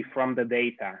clearly see from the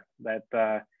data that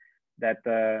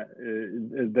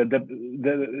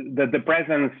the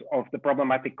presence of the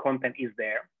problematic content is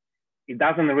there. It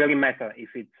doesn't really matter if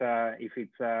it's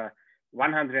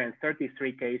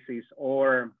 133 cases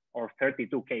or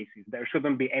 32 cases. There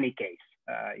shouldn't be any case,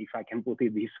 if I can put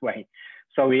it this way.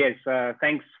 So yes,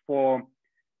 thanks for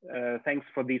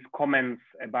these comments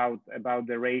about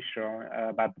the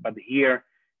ratio. But here,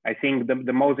 I think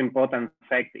the most important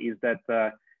fact is that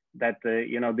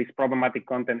this problematic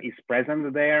content is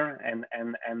present there, and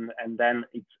then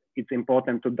it's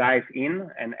important to dive in,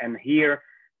 and here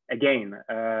again.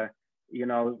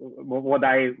 What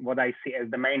I see as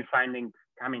the main finding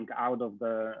coming out of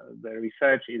the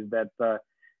research is that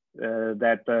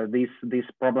these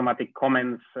problematic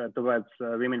comments towards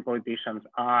women politicians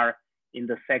are in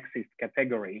the sexist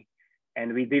category,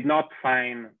 and we did not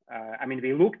find. I mean,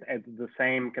 we looked at the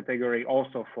same category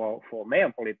also for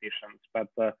male politicians, but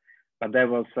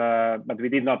we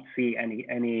did not see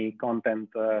any content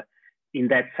in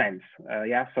that sense.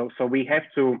 So we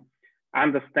have to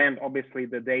understand obviously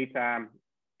the data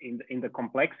in the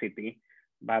complexity,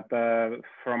 but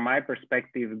from my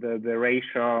perspective, the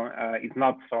ratio is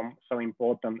not so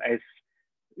important as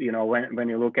when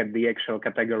you look at the actual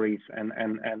categories and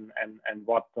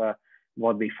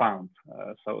what we found.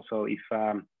 So if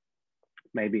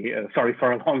maybe sorry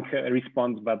for a long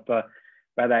response, but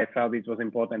I felt it was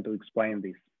important to explain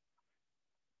this.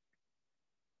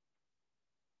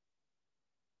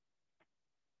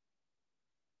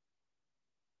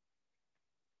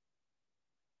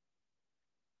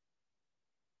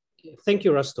 Thank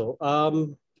you, Rasto.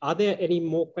 Are there any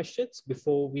more questions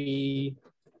before we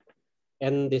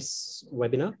end this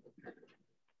webinar?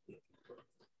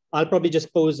 I'll probably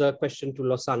just pose a question to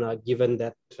Losana, given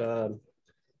that there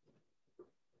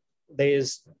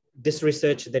is this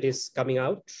research that is coming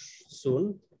out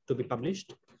soon to be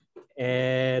published.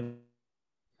 And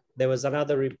there was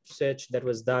another research that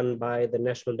was done by the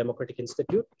National Democratic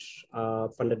Institute,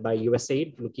 funded by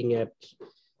USAID, looking at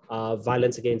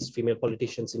violence against female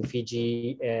politicians in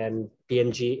Fiji and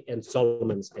PNG and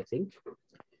Solomons, I think.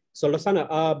 So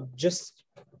Losana, just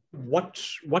what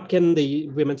can the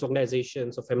women's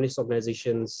organizations or feminist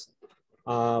organizations,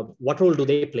 what role do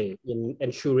they play in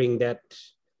ensuring that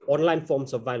online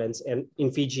forms of violence, and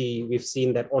in Fiji, we've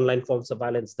seen that online forms of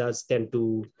violence does tend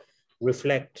to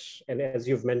reflect, and as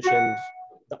you've mentioned,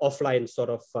 the offline sort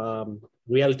of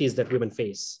realities that women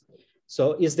face.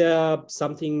 So is there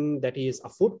something that is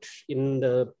afoot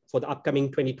for the upcoming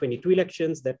 2022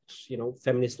 elections that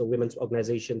feminist or women's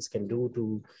organizations can do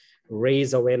to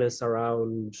raise awareness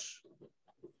around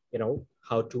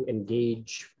how to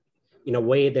engage in a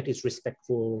way that is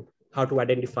respectful, how to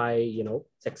identify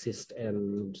sexist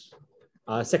and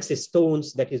sexist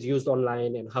tones that is used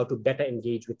online, and how to better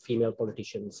engage with female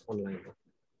politicians online?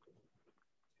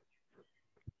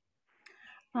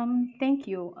 Thank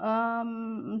you.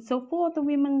 So for the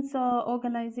women's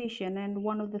organization, and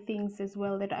one of the things as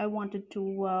well that I wanted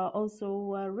to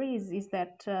also raise is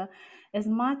that as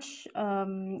much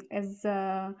as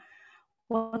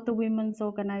what the women's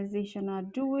organization are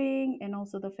doing and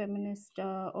also the feminist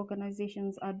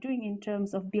organizations are doing in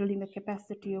terms of building the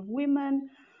capacity of women,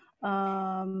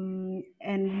 and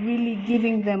really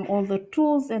giving them all the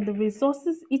tools and the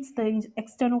resources. It's the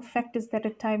external factors that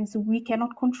at times we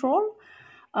cannot control.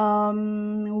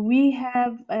 We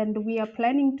have and we are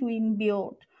planning to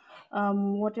inbuild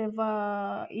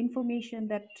whatever information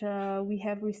that we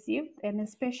have received, and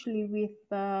especially with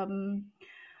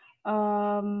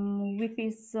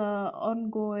these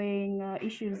ongoing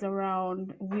issues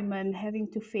around women having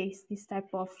to face this type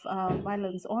of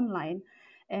violence online.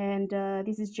 And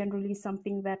this is generally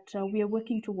something that we are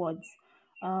working towards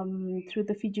through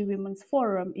the Fiji Women's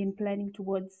Forum, in planning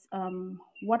towards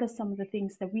what are some of the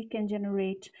things that we can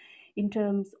generate in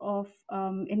terms of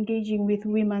engaging with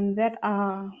women that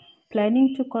are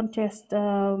planning to contest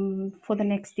for the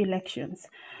next elections.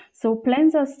 So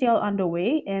plans are still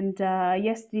underway, and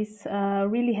yes, this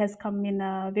really has come in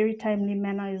a very timely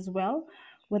manner as well,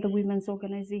 where the women's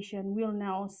organization will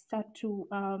now start to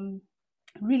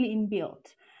really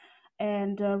inbuild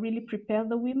and really prepare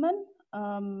the women.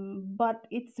 But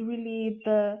it's really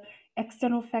the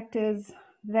external factors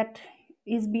that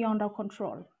is beyond our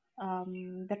control,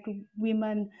 that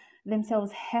women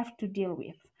themselves have to deal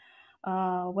with,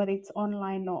 whether it's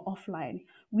online or offline.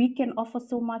 We can offer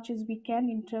so much as we can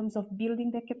in terms of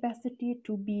building their capacity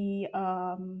to be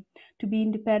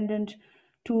independent,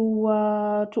 to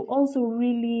also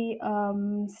really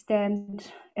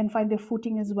stand and find their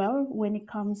footing as well when it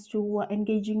comes to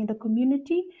engaging in the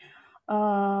community.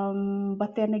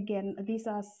 But then again, these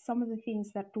are some of the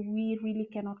things that we really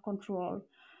cannot control.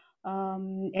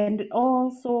 And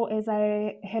also, as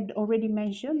I had already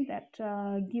mentioned, that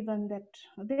given that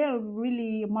there are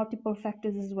really multiple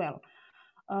factors as well,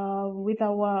 with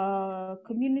our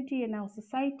community and our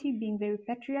society being very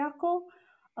patriarchal,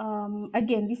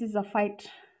 again, this is a fight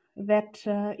that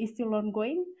is still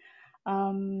ongoing.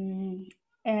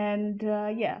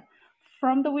 Yeah,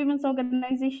 from the women's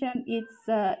organization,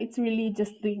 it's really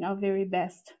just doing our very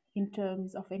best in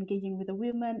terms of engaging with the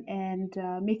women and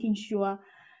making sure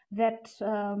that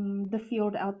the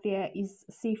field out there is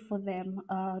safe for them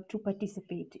to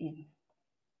participate in.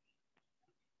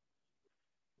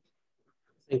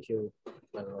 Thank you,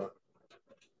 Laura.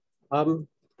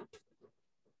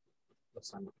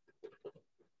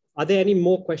 Are there any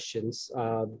more questions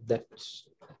that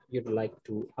you'd like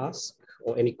to ask,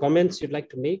 or any comments you'd like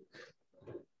to make?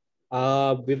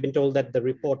 We've been told that the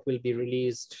report will be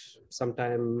released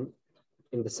sometime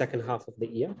in the second half of the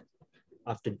year,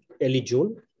 after early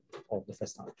June, or the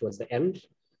first half, towards the end.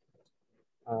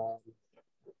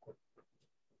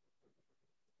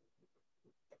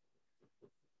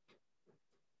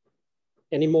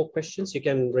 Any more questions? You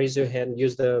can raise your hand,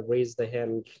 use the raise the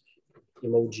hand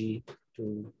emoji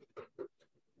to.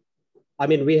 I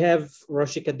mean, we have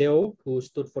Roshika Deo, who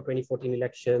stood for 2014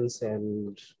 elections,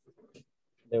 and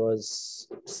there was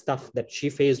stuff that she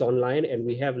faced online, and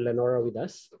we have Lenora with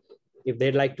us. If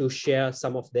they'd like to share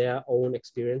some of their own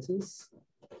experiences,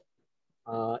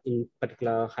 in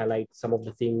particular, highlight some of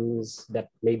the things that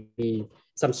maybe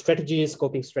some strategies,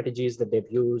 coping strategies that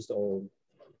they've used, or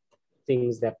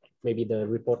things that maybe the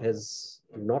report has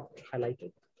not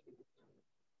highlighted.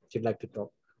 If you'd like to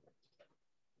talk.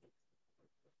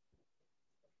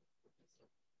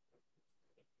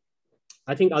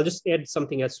 I think I'll just add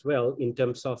something as well in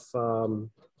terms of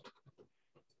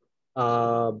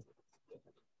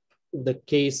the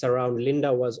case around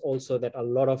Linda was also that a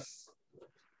lot of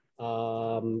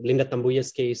Linda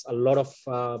Tambuya's case, a lot of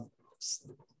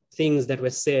things that were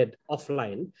said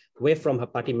offline were from her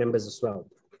party members as well.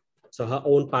 So her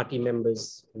own party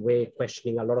members were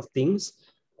questioning a lot of things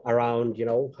around, you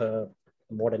know, her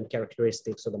modern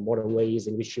characteristics or the modern ways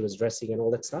in which she was dressing and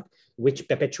all that stuff, which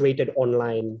perpetuated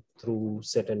online through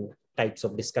certain types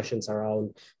of discussions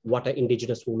around what an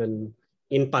Indigenous woman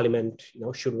in parliament, you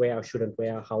know, should wear or shouldn't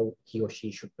wear, how he or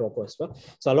she should talk as well.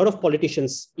 So a lot of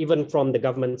politicians, even from the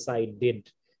government side, did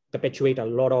perpetuate a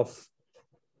lot of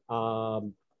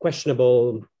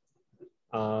questionable,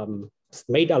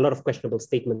 made a lot of questionable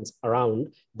statements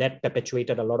around that,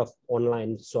 perpetuated a lot of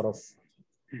online sort of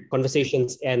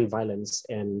conversations and violence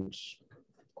and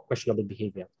questionable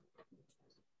behavior.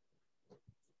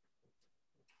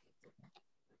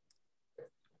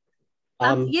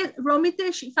 Yes,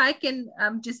 Romitesh, if I can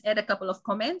just add a couple of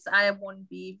comments, I won't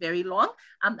be very long.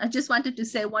 I just wanted to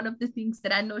say one of the things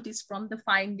that I noticed from the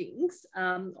findings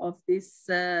of this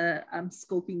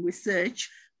scoping research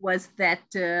was that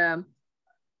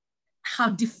how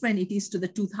different it is to the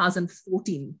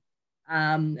 2014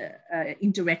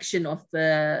 interaction of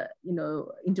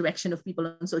people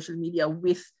on social media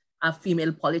with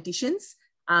female politicians.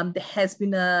 There has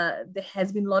been a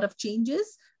lot of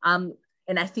changes, and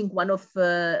I think one of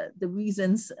the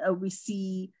reasons we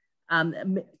see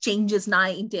changes now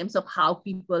in terms of how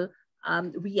people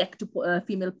react to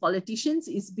female politicians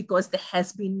is because there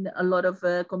has been a lot of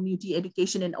community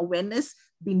education and awareness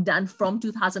being done from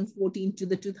 2014 to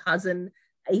the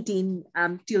 2018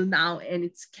 till now, and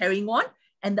it's carrying on.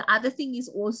 And the other thing is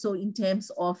also in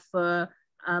terms of the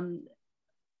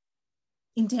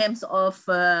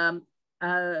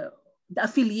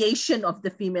affiliation of the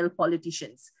female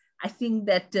politicians. I think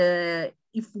that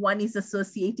if one is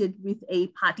associated with a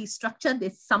party structure,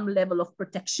 there's some level of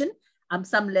protection,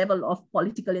 some level of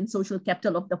political and social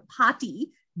capital of the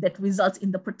party that results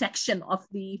in the protection of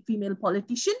the female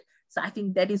politician. So I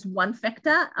think that is one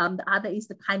factor. The other is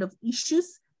the kind of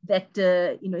issues that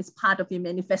is part of a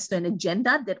manifesto and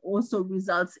agenda that also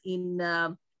results in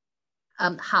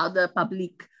how the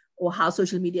public or how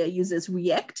social media users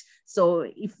react. So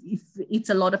if it's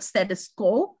a lot of status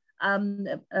quo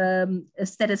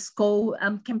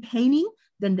campaigning,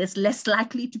 then there's less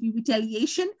likely to be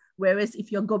retaliation. Whereas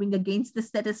if you're going against the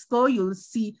status quo, you'll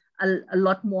see a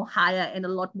lot more higher and a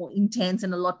lot more intense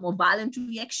and a lot more violent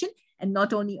reaction. And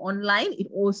not only online, it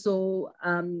also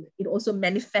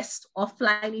manifests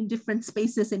offline in different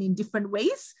spaces and in different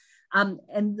ways. And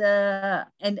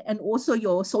also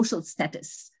your social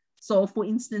status. So for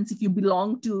instance, if you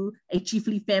belong to a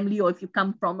chiefly family, or if you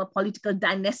come from a political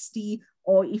dynasty,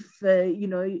 or if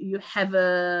you have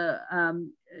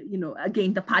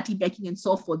again the party backing and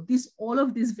so forth, all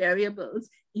of these variables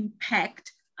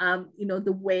impact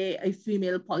the way a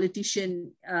female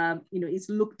politician is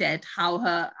looked at,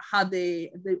 how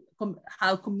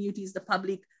communities, the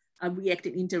public react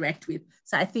and interact with.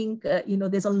 So I think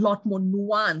there's a lot more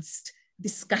nuanced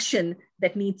discussion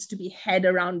that needs to be had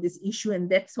around this issue. And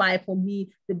that's why for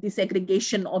me, the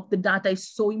disaggregation of the data is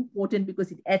so important,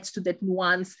 because it adds to that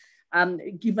nuance,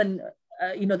 given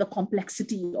the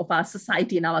complexity of our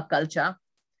society and our culture.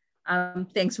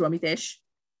 Thanks, Romitesh.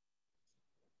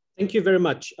 Thank you very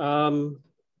much.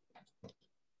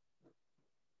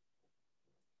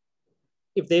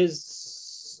 If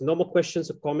there's no more questions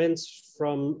or comments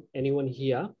from anyone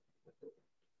here,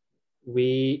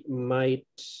 we might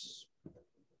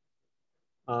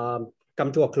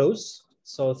come to a close.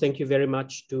 So thank you very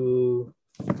much to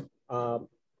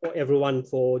everyone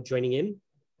for joining in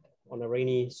on a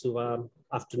rainy Suva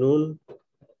afternoon.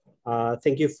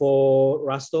 Thank you for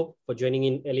Rasto for joining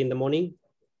in early in the morning,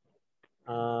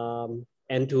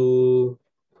 and to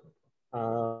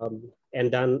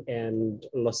Endan and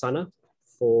Losana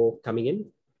for coming in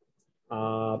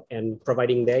and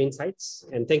providing their insights.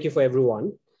 And thank you for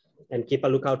everyone. And keep a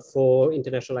lookout for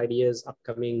International Ideas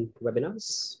upcoming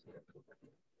webinars.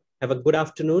 Have a good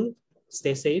afternoon,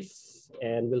 stay safe,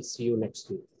 and we'll see you next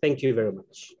week. Thank you very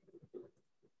much.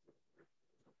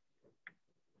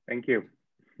 Thank you.